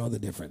you won't know the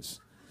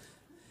difference.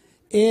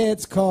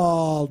 It's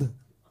called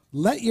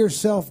Let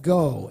Yourself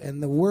Go,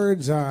 and the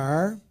words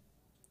are,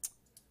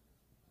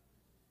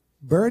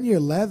 burn your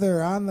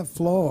leather on the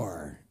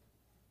floor.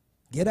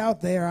 Get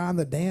out there on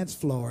the dance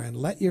floor and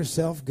let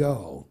yourself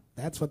go.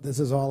 That's what this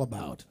is all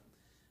about.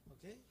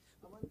 Okay?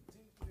 1, 2,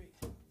 3.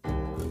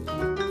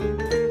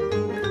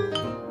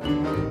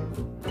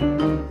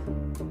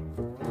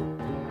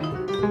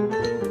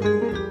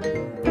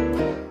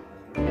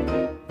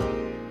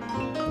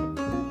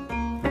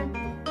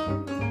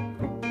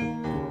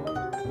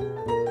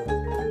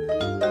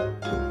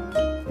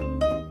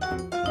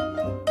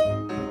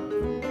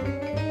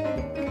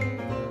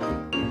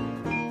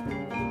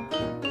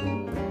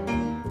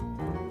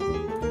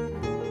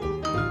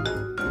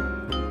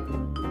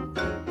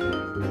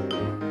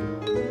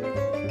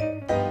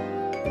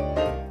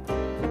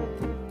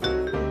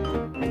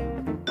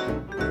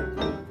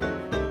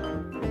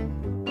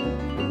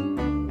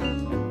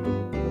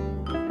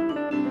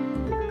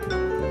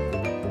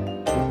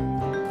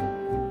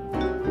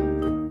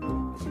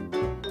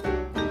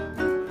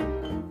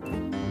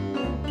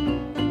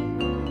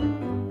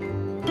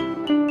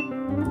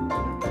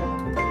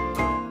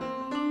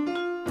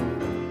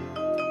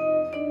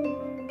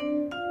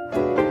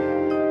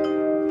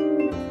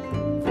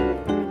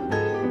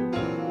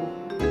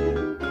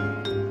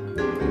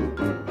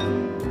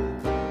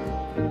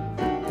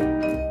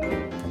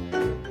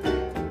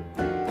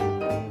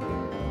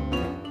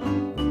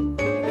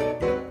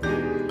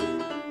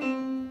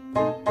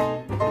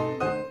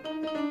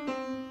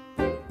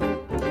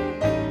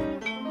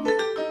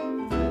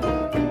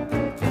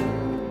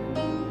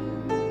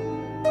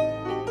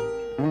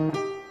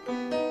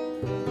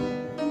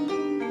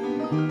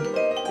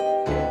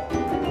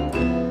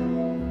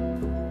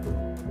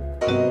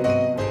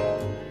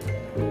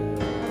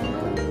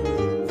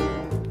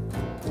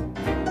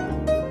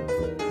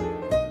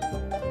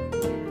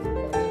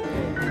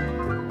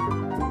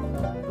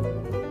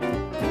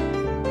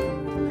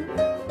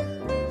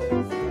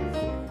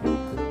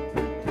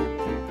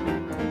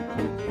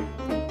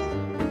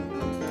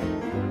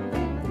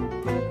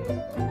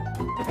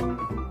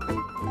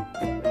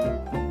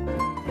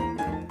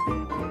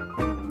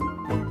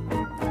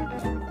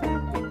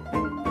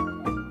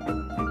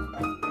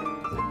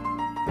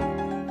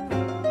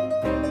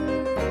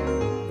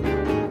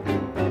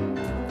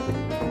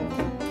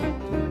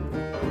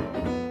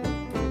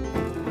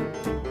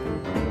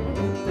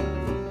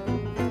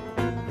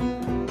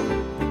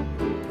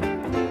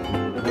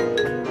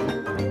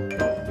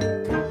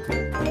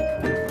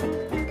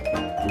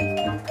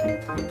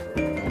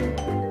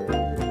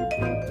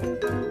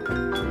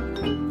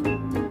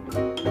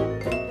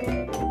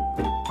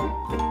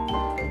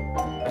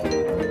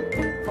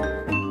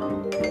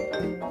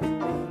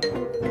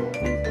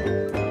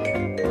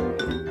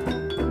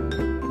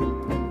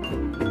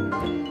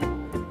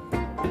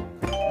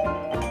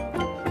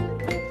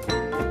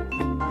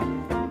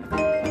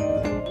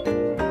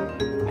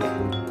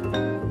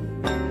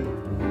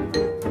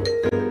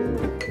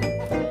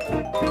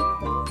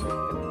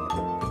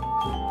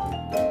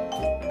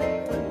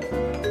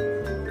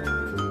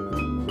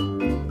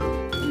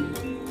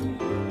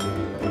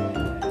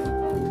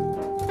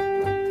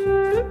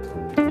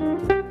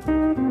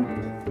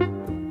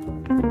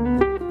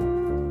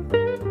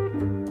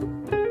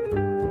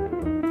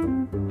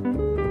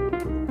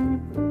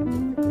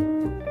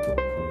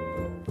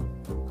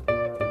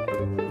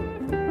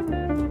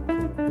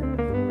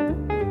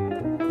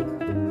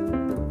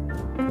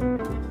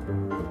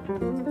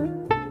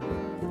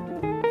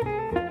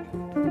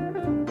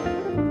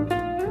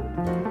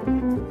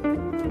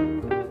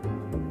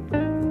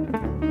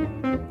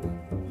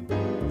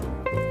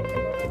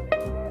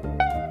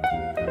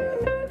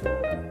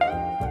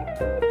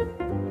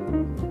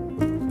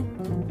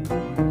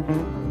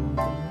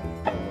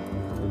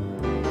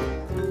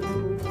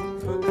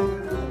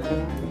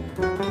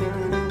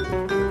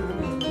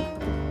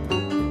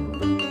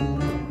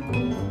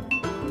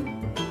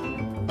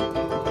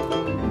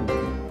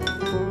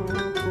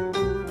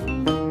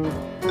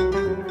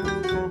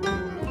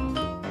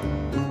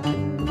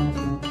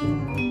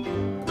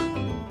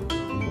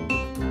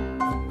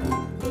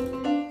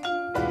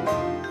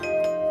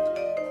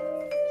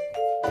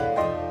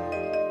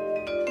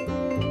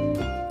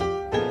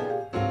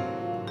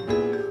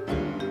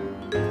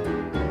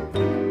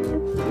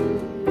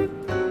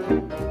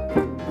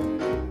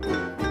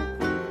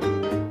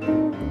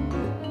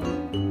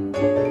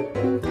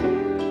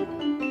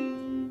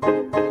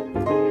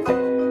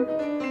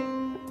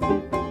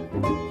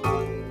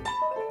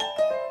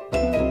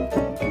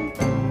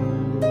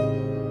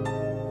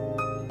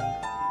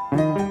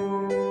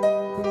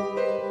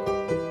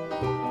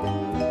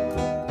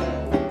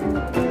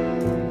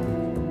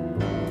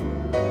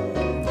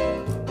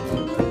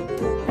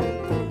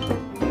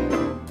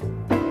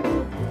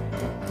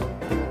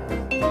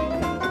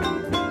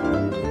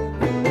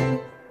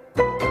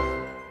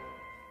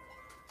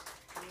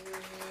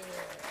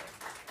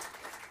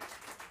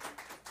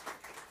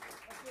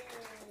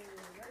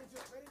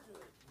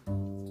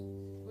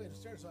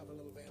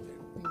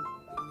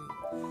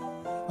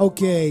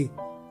 Okay,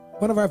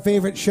 one of our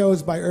favorite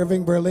shows by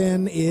Irving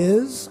Berlin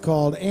is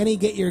called Annie,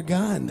 Get Your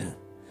Gun.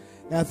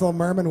 Ethel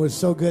Merman was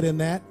so good in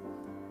that.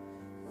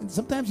 And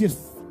sometimes you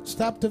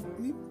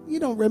you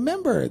don't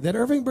remember that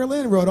Irving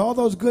Berlin wrote all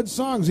those good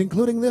songs,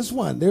 including this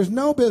one. There's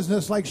no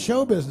business like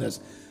show business.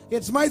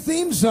 It's my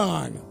theme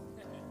song.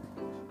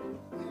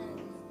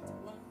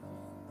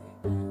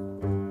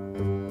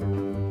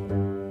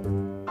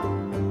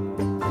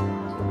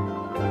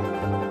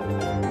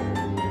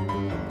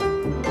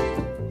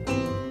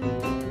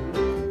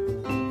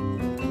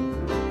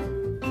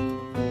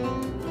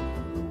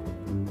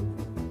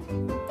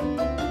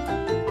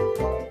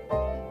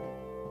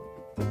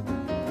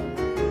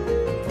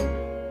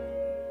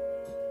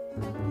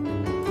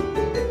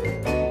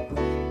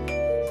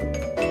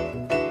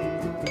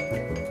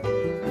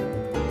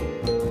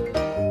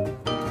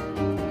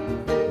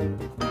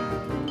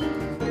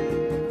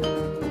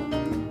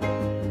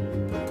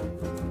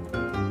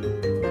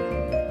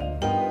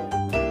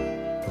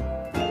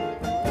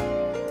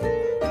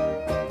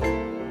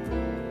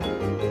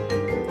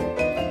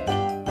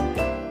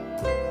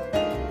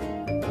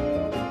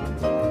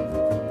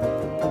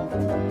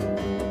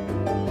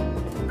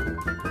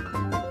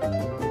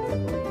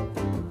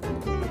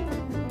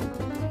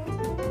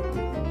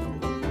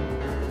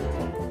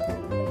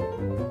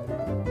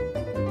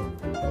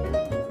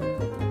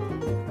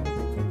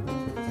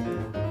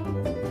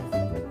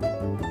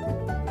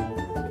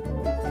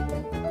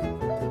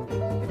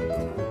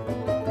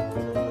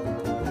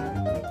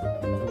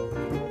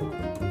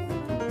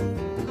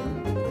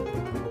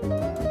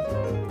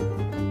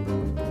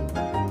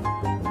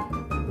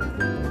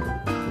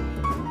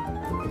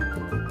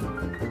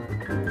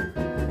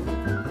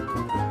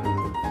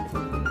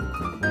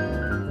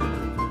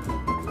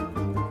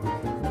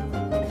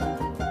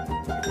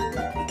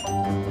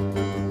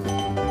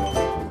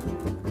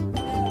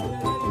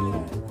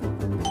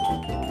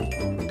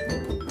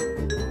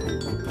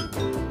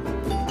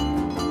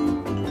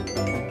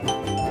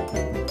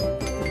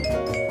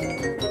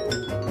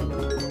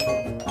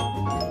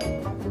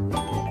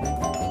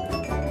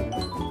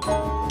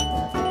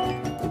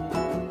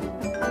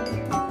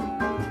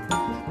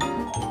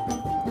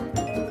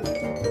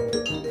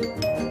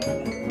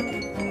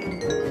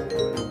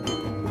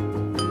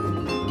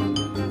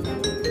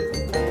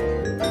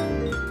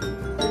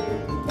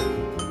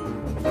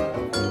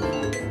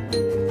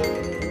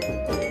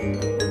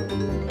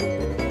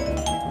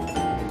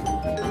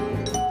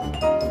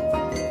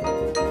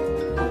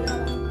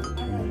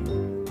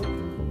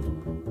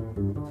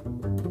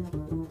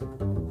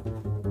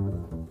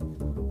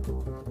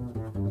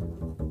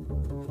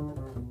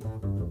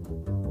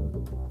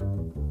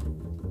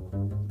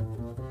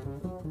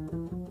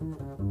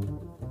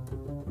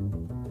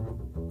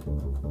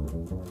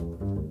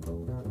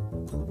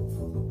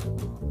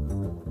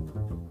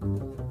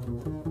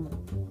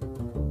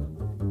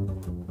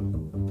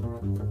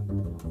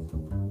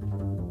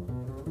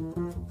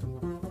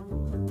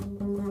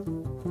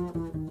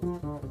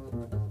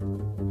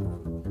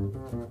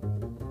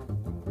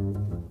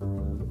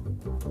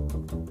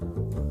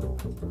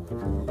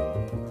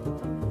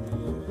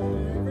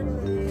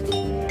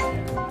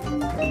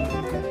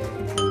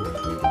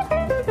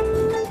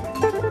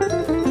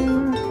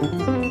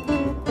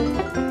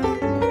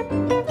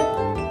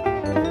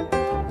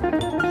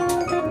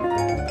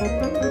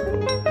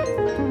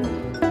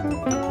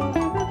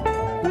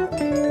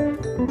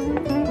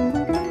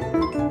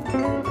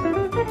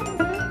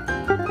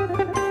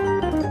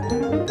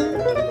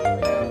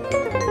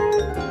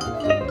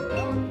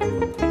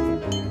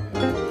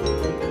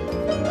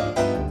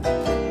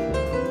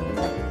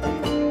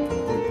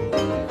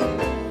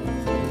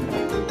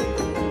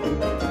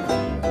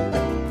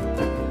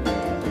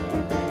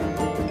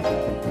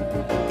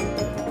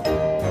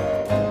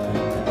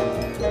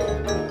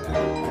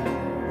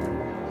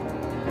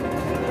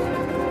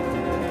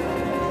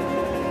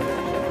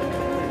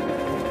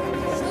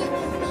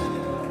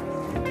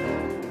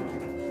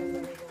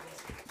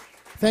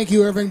 Thank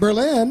you, Irving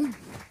Berlin.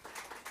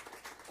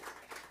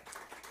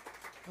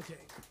 Okay.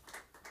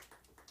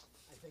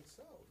 I think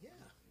so, yeah.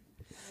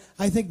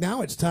 I think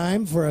now it's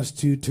time for us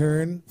to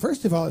turn,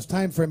 first of all, it's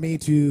time for me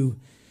to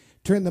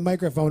turn the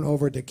microphone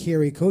over to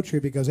Cary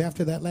Kocher, because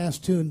after that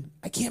last tune,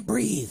 I can't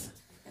breathe.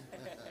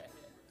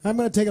 I'm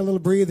going to take a little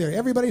breather.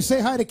 Everybody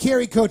say hi to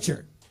Cary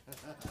Kocher.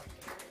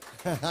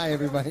 Hi,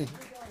 everybody.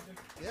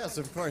 Yes,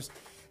 of course.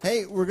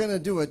 Hey, we're going to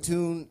do a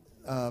tune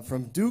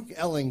from Duke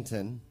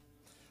Ellington.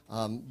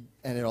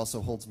 And it also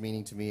holds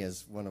meaning to me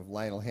as one of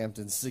Lionel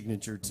Hampton's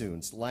signature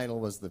tunes. Lionel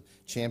was the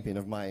champion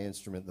of my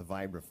instrument, the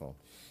vibraphone.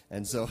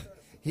 And so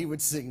he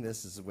would sing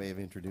this as a way of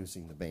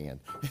introducing the band.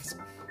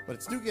 But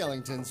it's Duke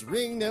Ellington's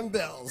Ring Them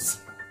Bells.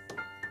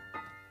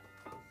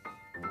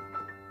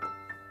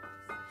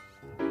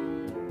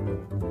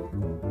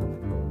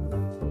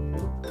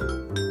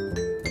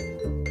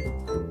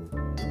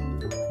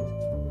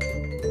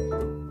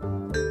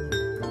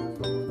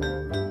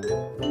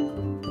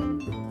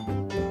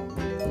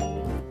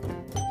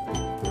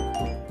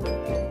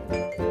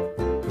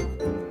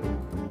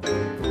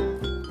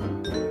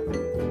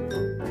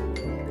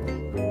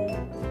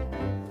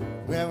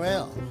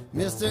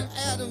 Mr.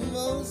 Adam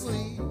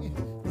Mosley,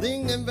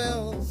 ring them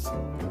bells.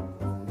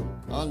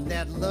 On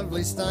that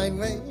lovely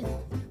Steinway,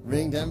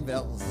 ring them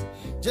bells.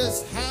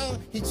 Just how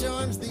he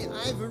charms the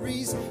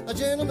ivories, a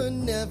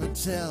gentleman never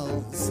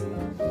tells.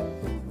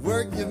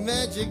 Work your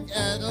magic,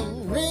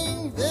 Adam,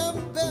 ring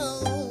them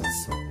bells.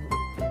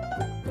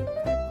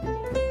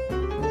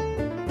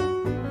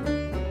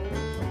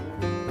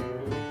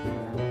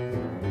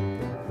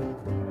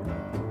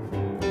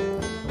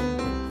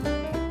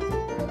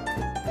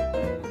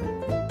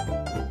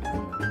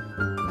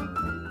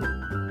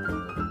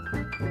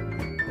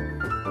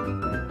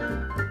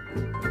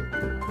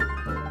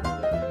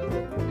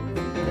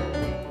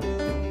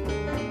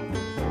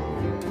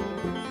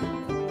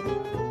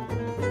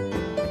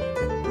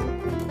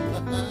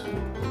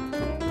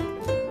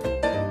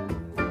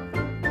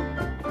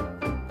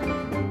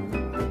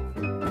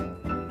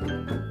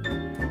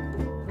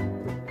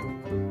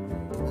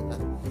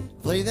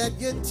 Play that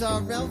guitar,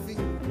 Ralphie,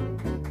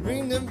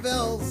 ring them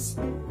bells.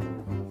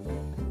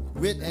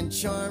 Wit and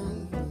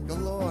charm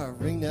galore,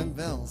 ring them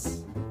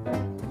bells.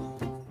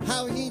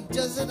 How he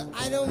does it,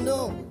 I don't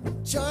know,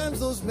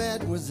 charms those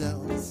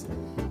mademoiselles.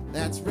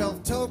 That's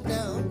Ralph Tope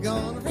now,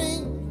 gonna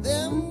ring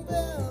them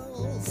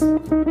bells.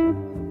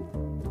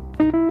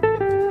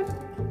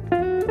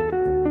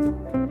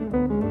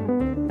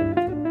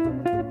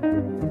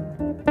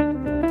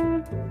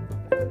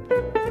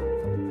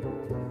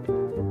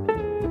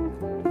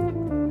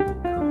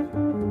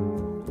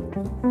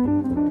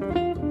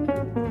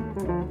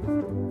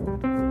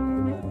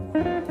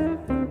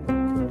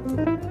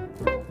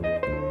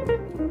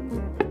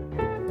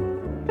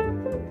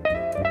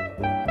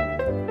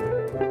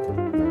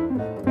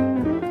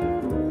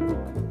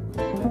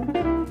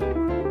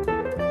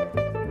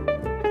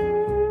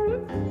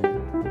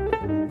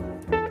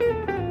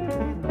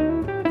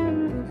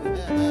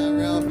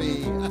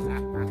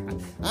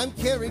 I'm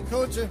Cary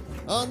Kocher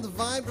on the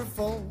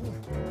Vibraphone.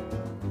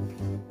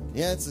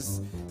 Yeah,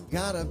 it's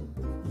got a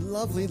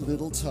lovely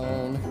little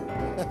tone.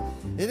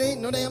 It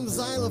ain't no damn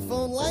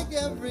xylophone like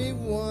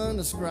everyone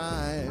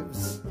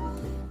ascribes.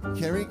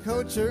 Cary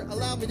Kocher,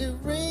 allow me to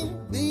ring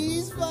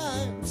these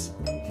vibes.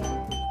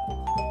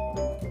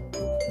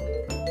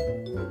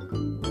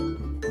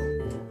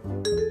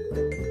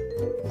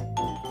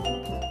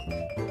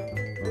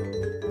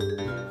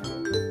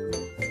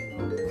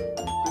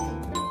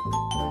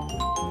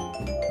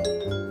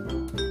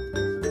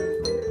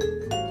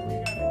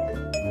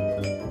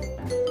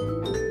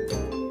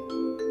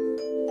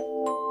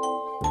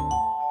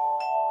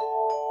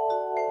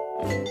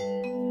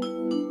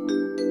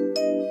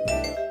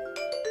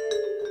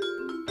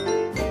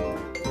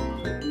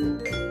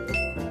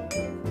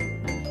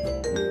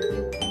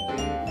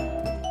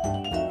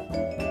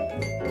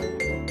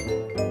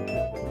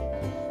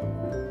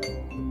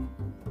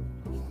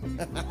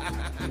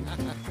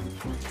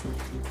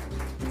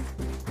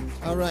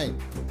 All right,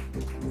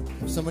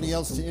 somebody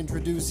else to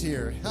introduce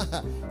here.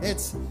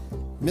 It's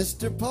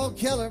Mr. Paul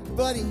Keller,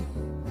 buddy.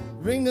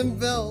 Ring them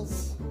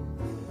bells.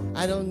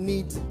 I don't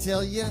need to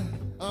tell you,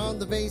 on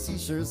the bass he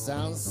sure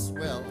sounds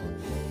swell.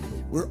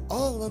 We're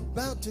all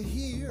about to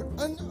hear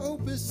an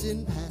opus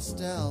in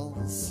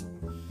pastels.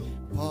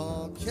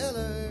 Paul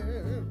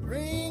Keller,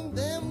 ring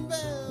them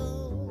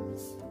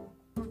bells.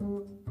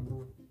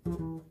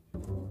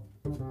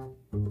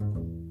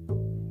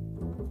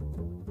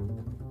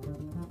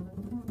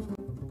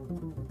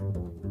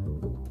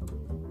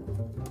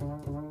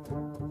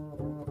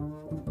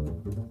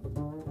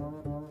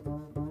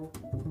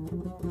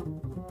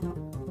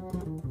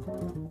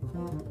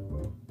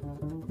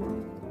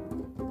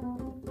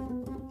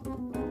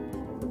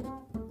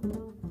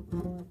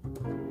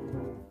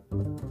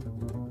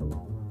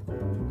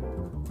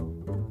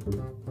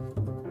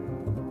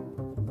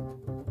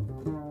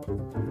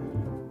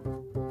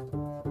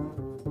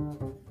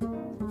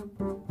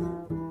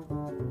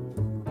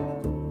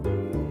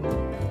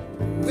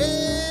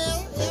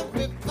 Well,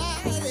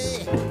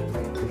 everybody,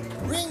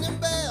 ring them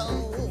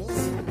bells.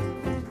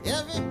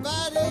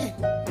 Everybody,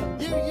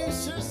 you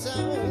sure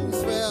sound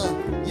swell.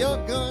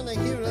 You're gonna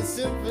hear a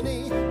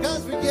symphony,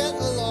 'cause we get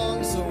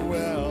along so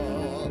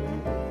well.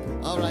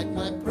 All right,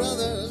 my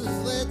brothers,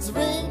 let's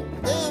ring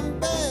them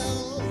bells.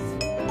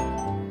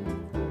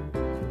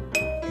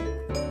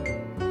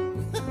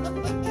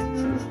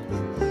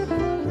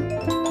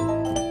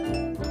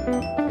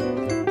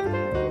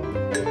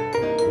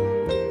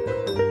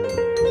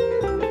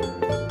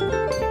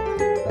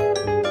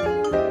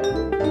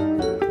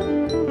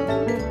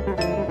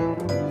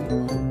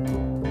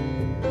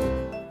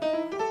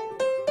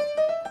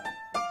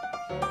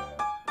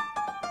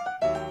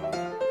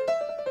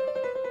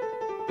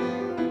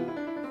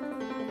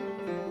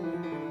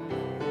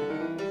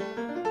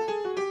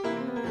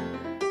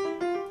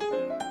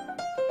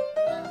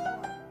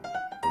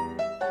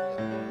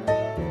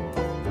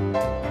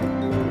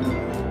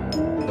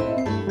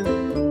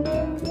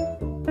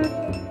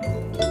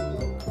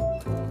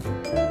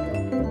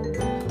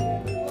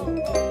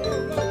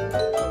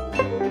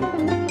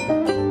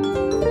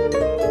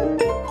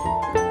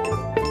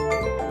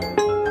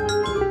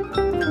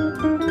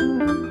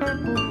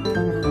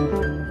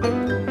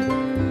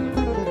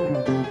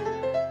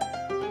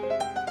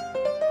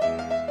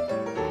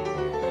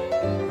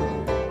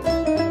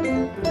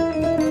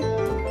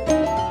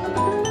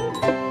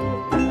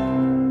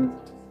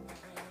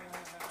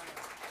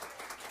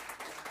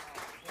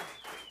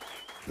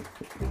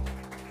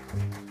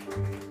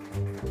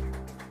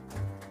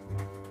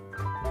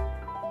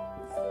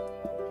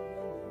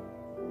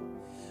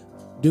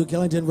 Duke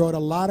Ellington wrote a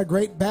lot of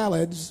great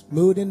ballads: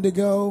 Mood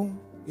Indigo,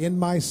 In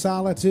My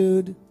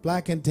Solitude,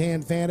 Black and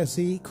Tan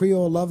Fantasy,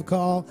 Creole Love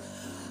Call.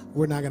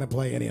 We're not going to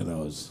play any of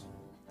those.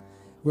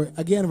 We're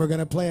going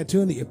to play a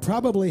tune that you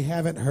probably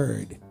haven't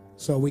heard.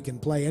 So we can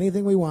play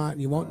anything we want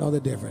and you won't know the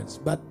difference.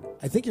 But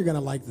I think you're going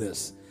to like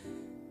this.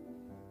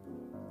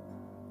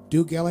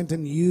 Duke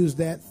Ellington used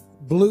that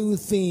blue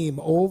theme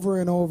over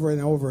and over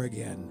and over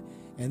again.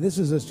 And this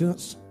is a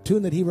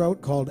tune that he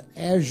wrote called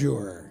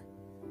Azure.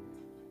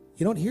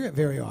 You don't hear it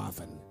very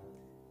often.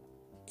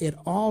 It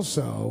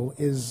also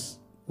is,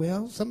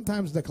 well,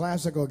 sometimes the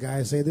classical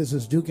guys say this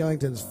is Duke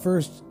Ellington's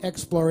first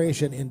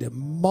exploration into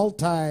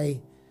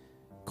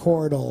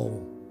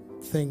multi-chordal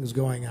things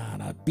going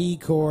on. A B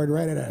chord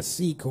right at a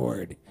C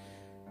chord.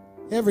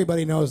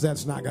 Everybody knows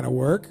that's not going to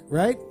work,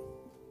 right?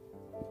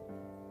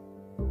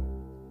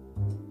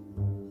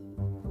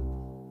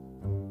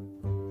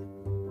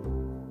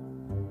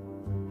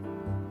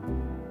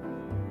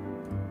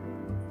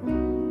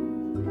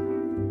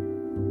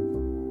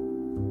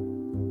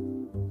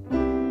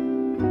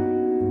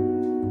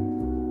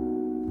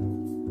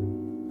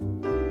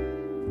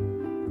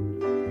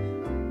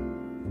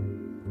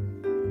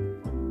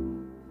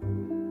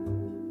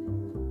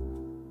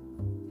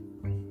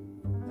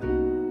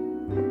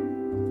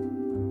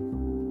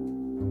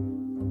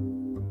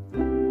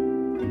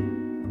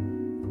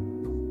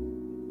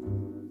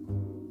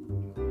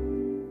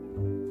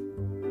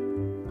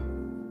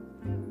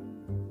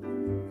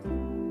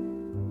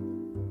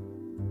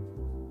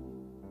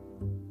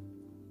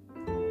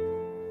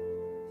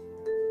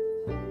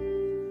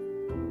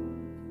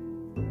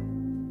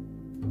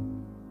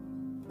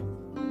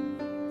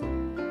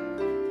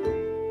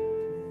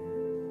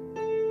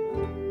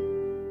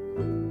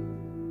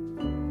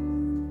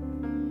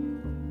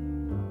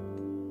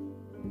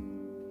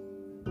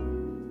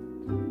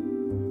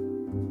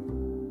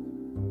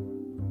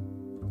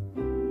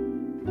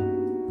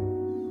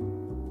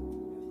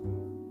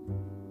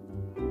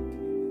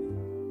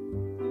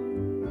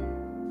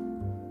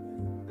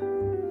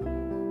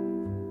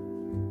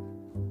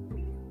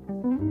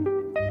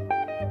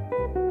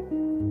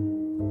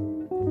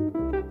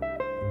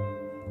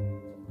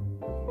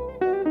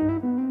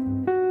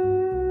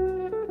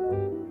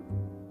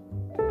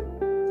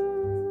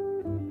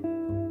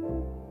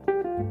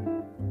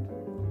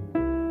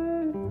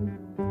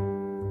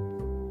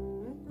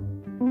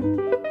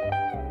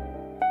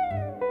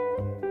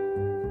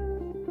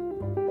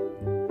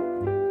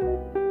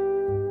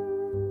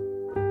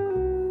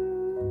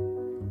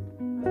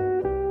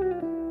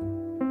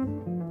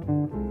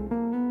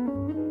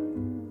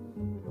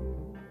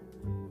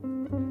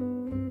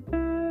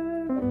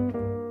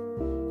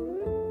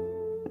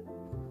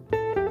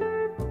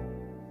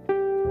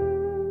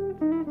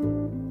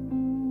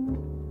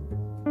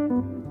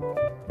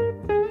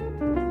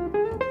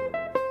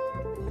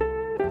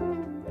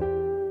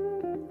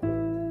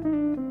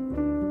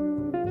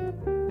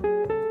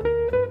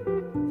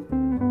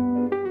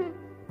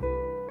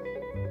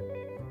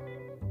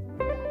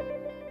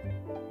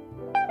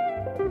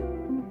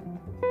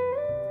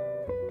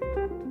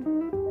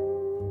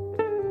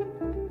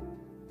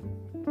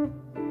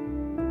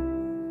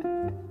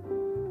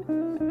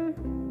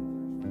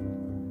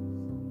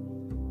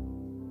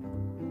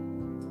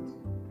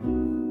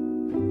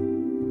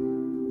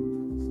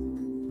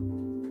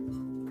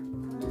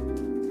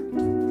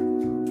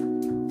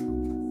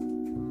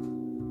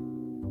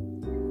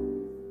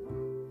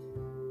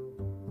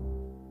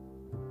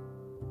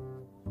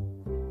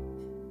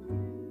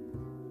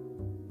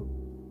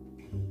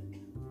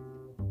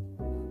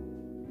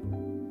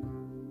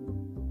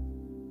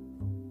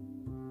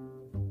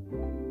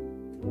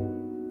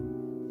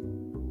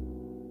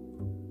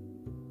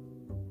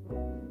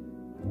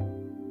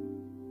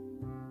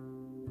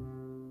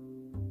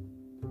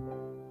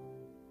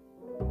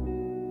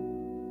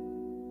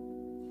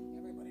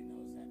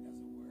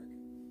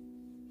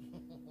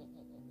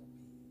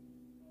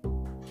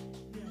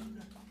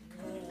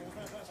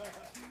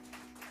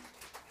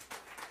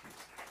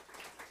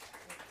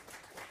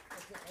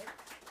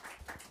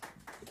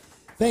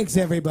 Thanks,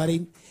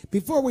 everybody.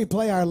 Before we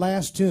play our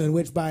last tune,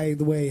 which, by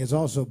the way, is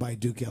also by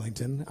Duke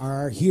Ellington,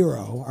 our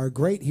hero, our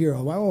great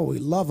hero. Oh, we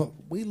love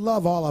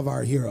all of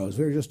our heroes.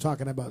 We were just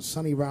talking about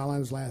Sonny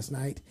Rollins last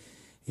night,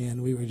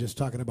 and we were just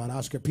talking about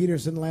Oscar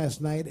Peterson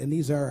last night, and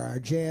these are our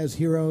jazz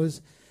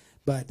heroes.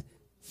 But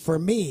for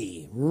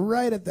me,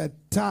 right at the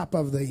top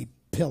of the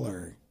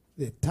pillar,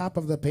 the top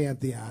of the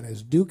pantheon,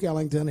 is Duke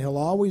Ellington. He'll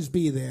always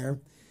be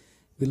there.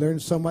 We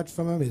learned so much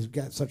from him. He's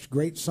got such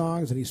great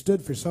songs, and he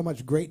stood for so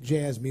much great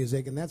jazz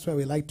music, and that's why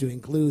we like to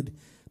include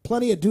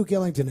plenty of Duke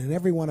Ellington in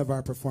every one of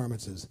our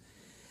performances.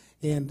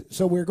 And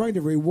so we're going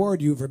to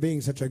reward you for being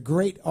such a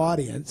great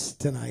audience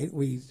tonight.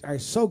 We are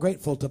so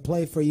grateful to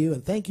play for you,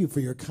 and thank you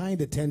for your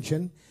kind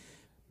attention.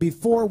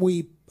 Before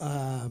we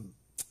play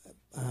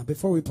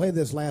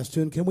this last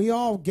tune, can we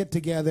all get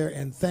together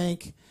and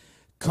thank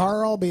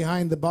Carl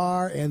behind the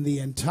bar and the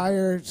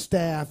entire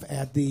staff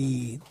at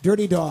the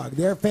Dirty Dog?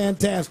 They're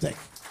fantastic.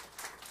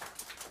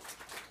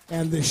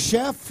 And the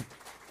chef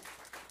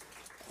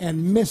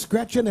And Miss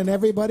Gretchen and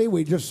everybody,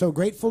 we're just so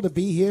grateful to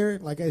be here.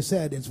 Like I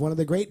said, it's one of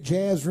the great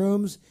jazz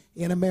rooms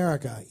in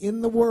America,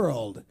 in the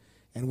world.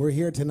 And we're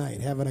here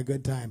tonight having a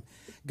good time.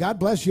 God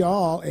bless you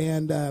all.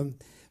 And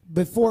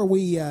before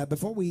we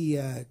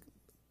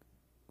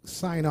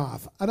sign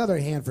off, another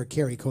hand for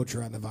Cary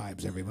Kocher on the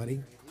vibes,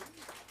 everybody.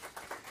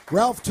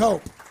 Ralph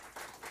Tope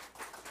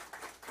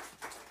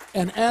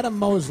and Adam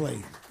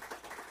Mosley.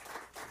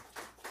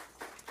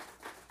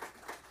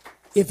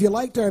 If you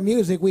liked our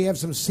music, we have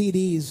some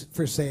CDs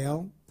for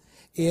sale.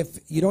 If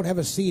you don't have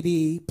a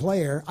CD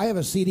player, I have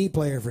a CD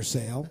player for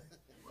sale.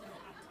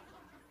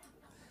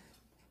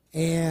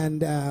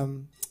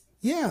 And,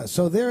 yeah,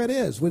 so there it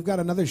is. We've got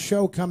another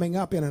show coming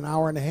up in an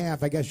hour and a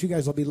half. I guess you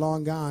guys will be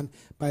long gone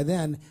by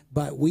then,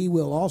 but we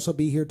will also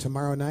be here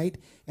tomorrow night.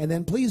 And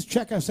then please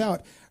check us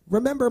out.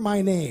 Remember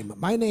my name.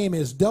 My name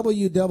is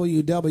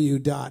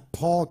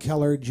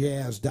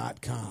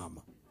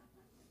www.paulkellerjazz.com.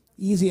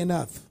 Easy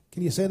enough.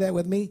 Can you say that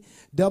with me?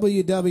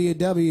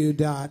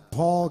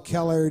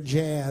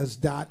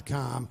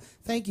 www.paulkellerjazz.com.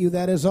 Thank you,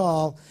 that is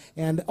all.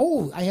 And,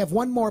 I have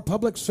one more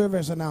public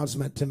service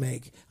announcement to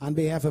make on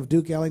behalf of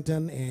Duke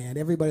Ellington and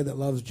everybody that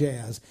loves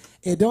jazz.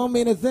 It don't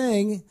mean a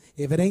thing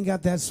if it ain't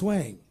got that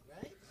swing.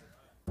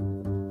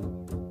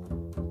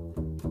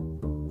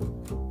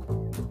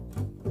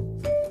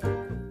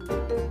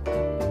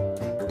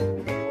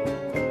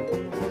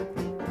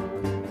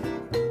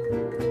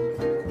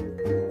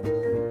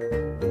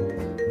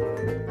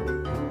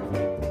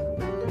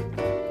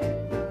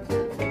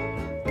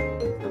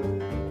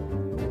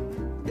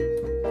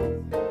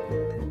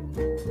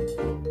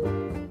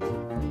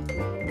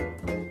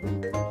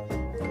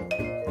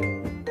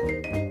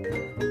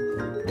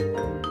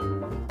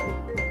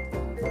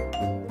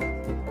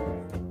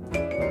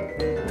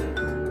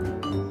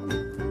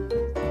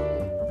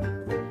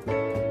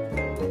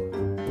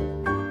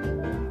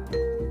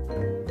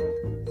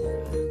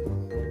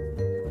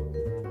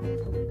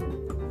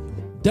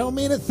 Don't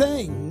mean a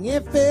thing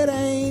if it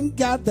ain't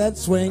got that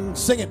swing.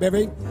 Sing it,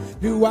 baby.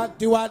 Do what,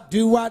 do what,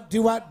 do what,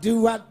 do what,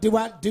 do what, do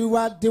what, do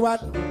what, do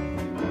what.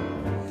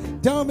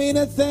 Don't mean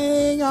a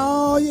thing,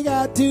 all you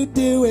got to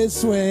do is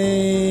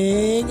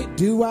swing.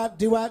 Do what,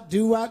 do what,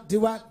 do what, do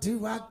what, do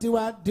what, do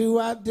what, do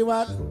what, do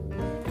what.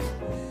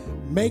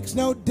 Makes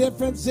no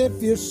difference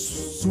if you're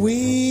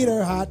sweet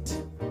or hot.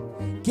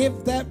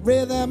 Give that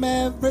rhythm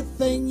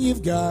everything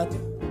you've got.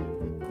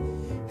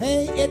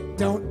 Hey, it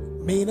don't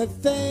mean a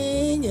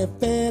thing if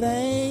it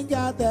ain't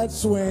got that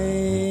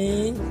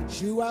swing.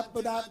 Shoo up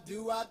a dop,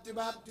 do up, do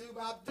up, do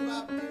up, do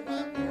up, do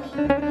up,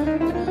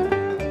 do up.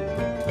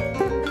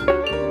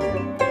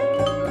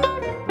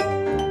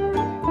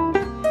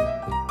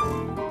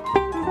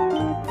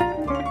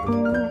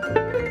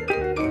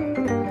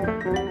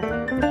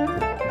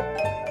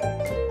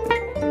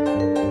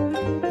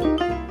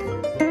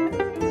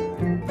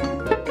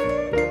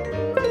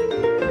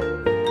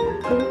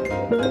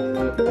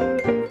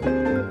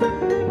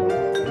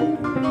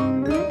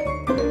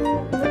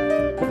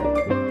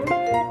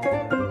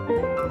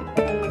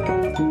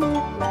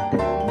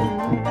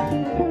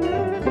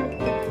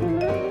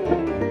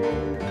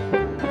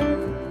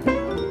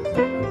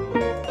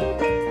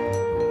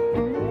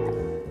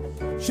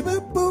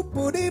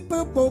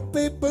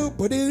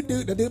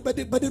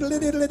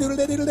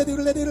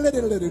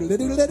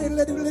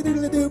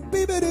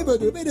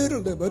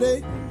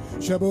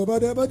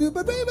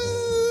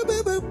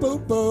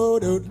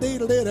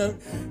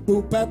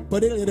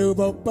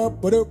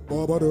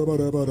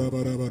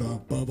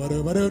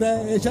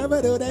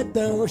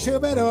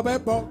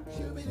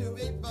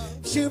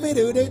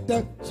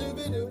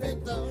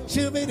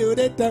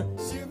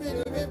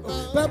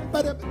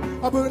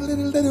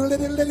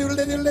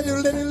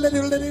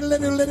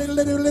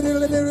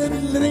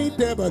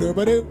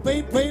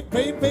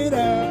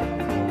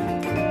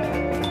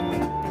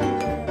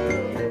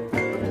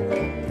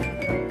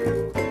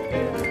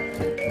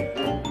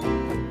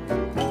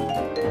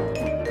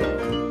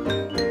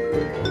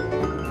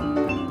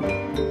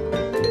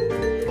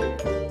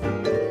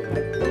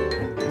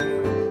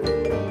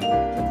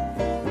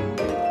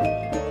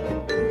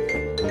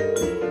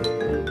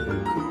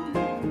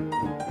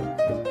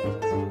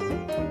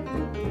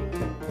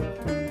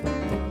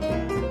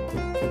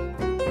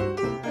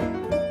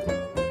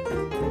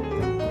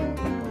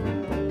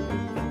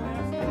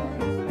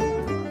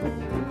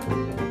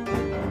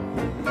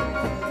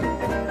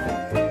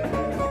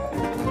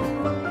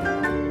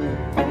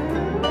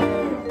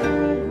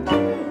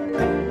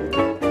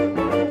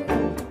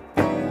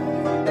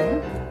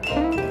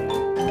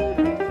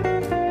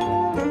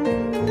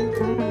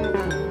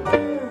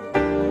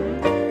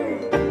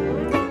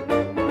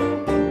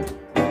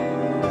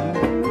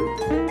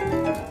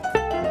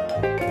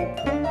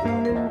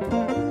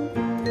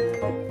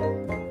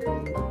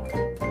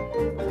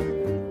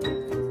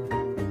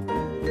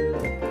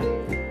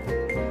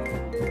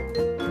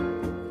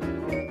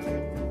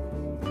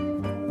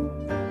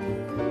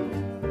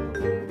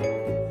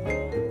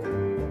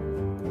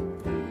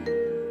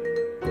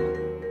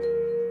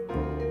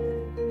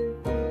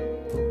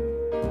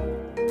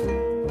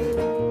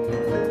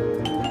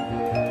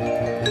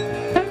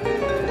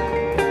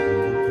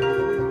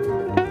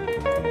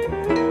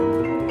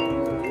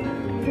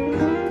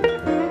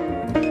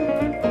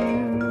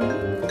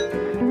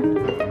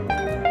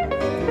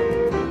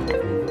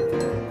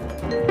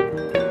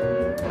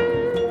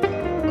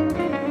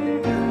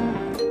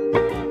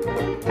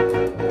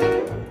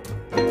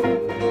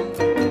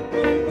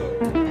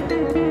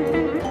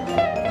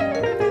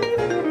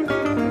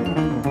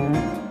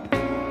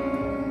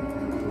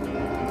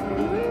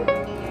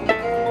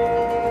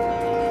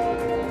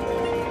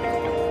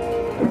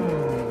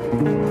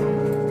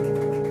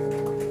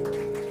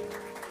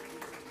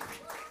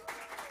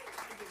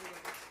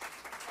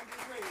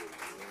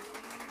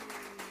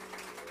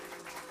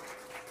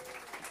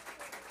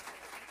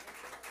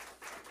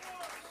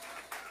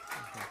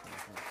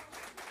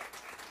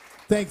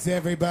 Thanks,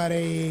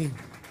 everybody.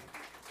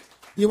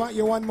 You want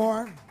your one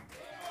more?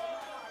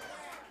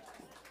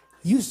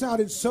 You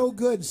sounded so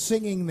good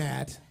singing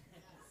that.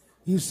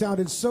 You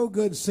sounded so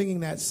good singing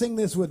that. Sing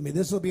this with me.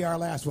 This will be our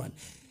last one.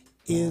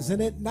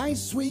 Isn't it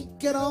nice we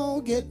can all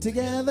get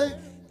together?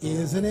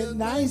 Isn't it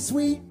nice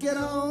we can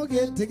all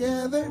get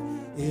together?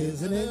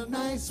 Isn't it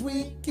nice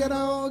we can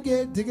all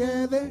get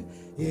together?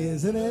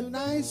 Isn't it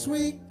nice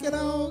we can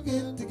all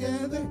get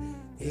together?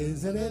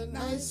 Isn't it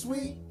nice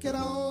we can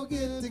all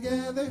get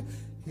together?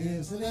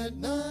 Isn't it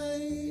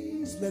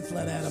nice? Let's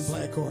let Adam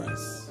play a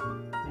chorus.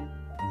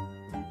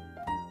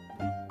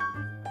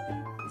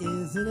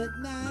 Isn't it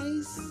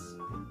nice?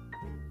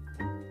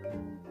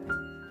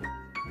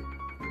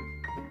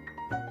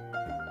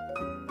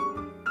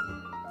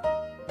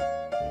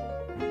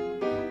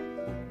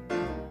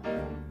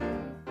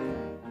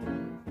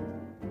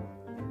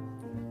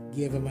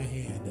 Give him a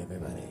hand,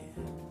 everybody.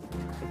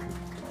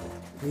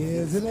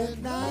 Isn't it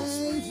nice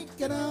we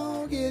can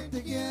all get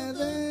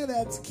together?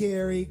 That's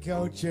Cary,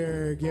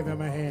 Kocher. Give him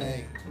a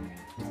hand.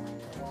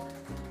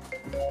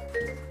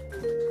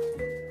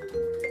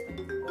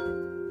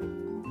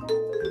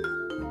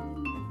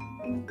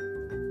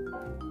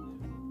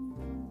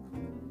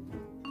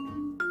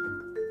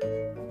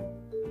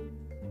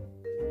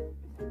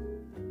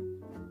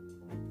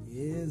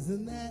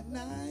 Isn't that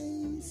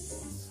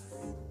nice?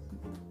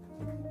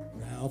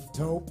 Ralph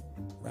Tope.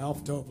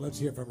 Ralph Tope. Let's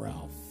hear from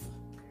Ralph.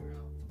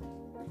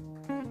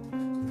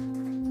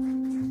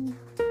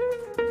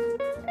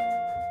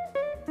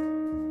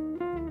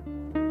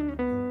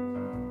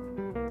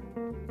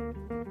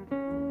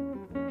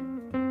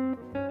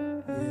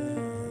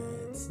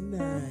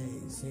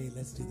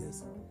 Let's do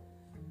this.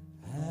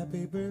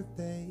 Happy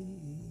birthday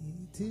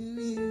to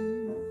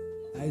you.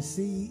 I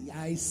see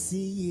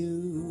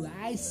you.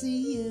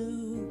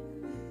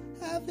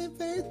 Happy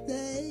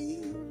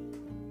birthday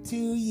to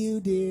you,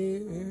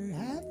 dear.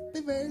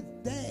 Happy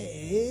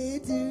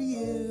birthday to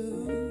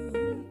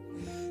you.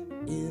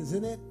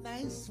 Isn't it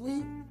nice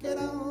we can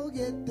all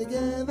get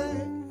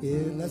together?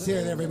 Yeah, let's hear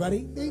it,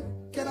 everybody. We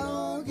can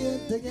all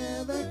get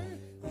together.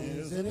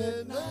 Isn't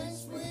it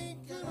nice we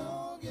can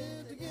all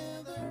get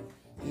together?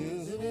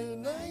 Isn't it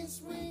nice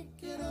we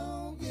can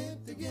all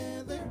get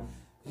together?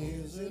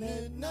 Isn't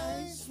it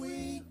nice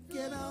we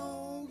can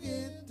all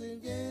get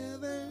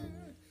together?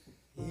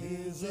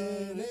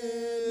 Isn't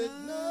it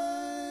nice?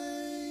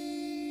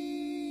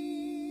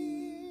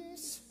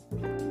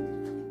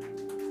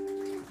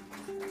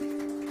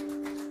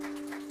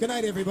 Good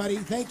night, everybody.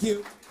 Thank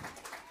you.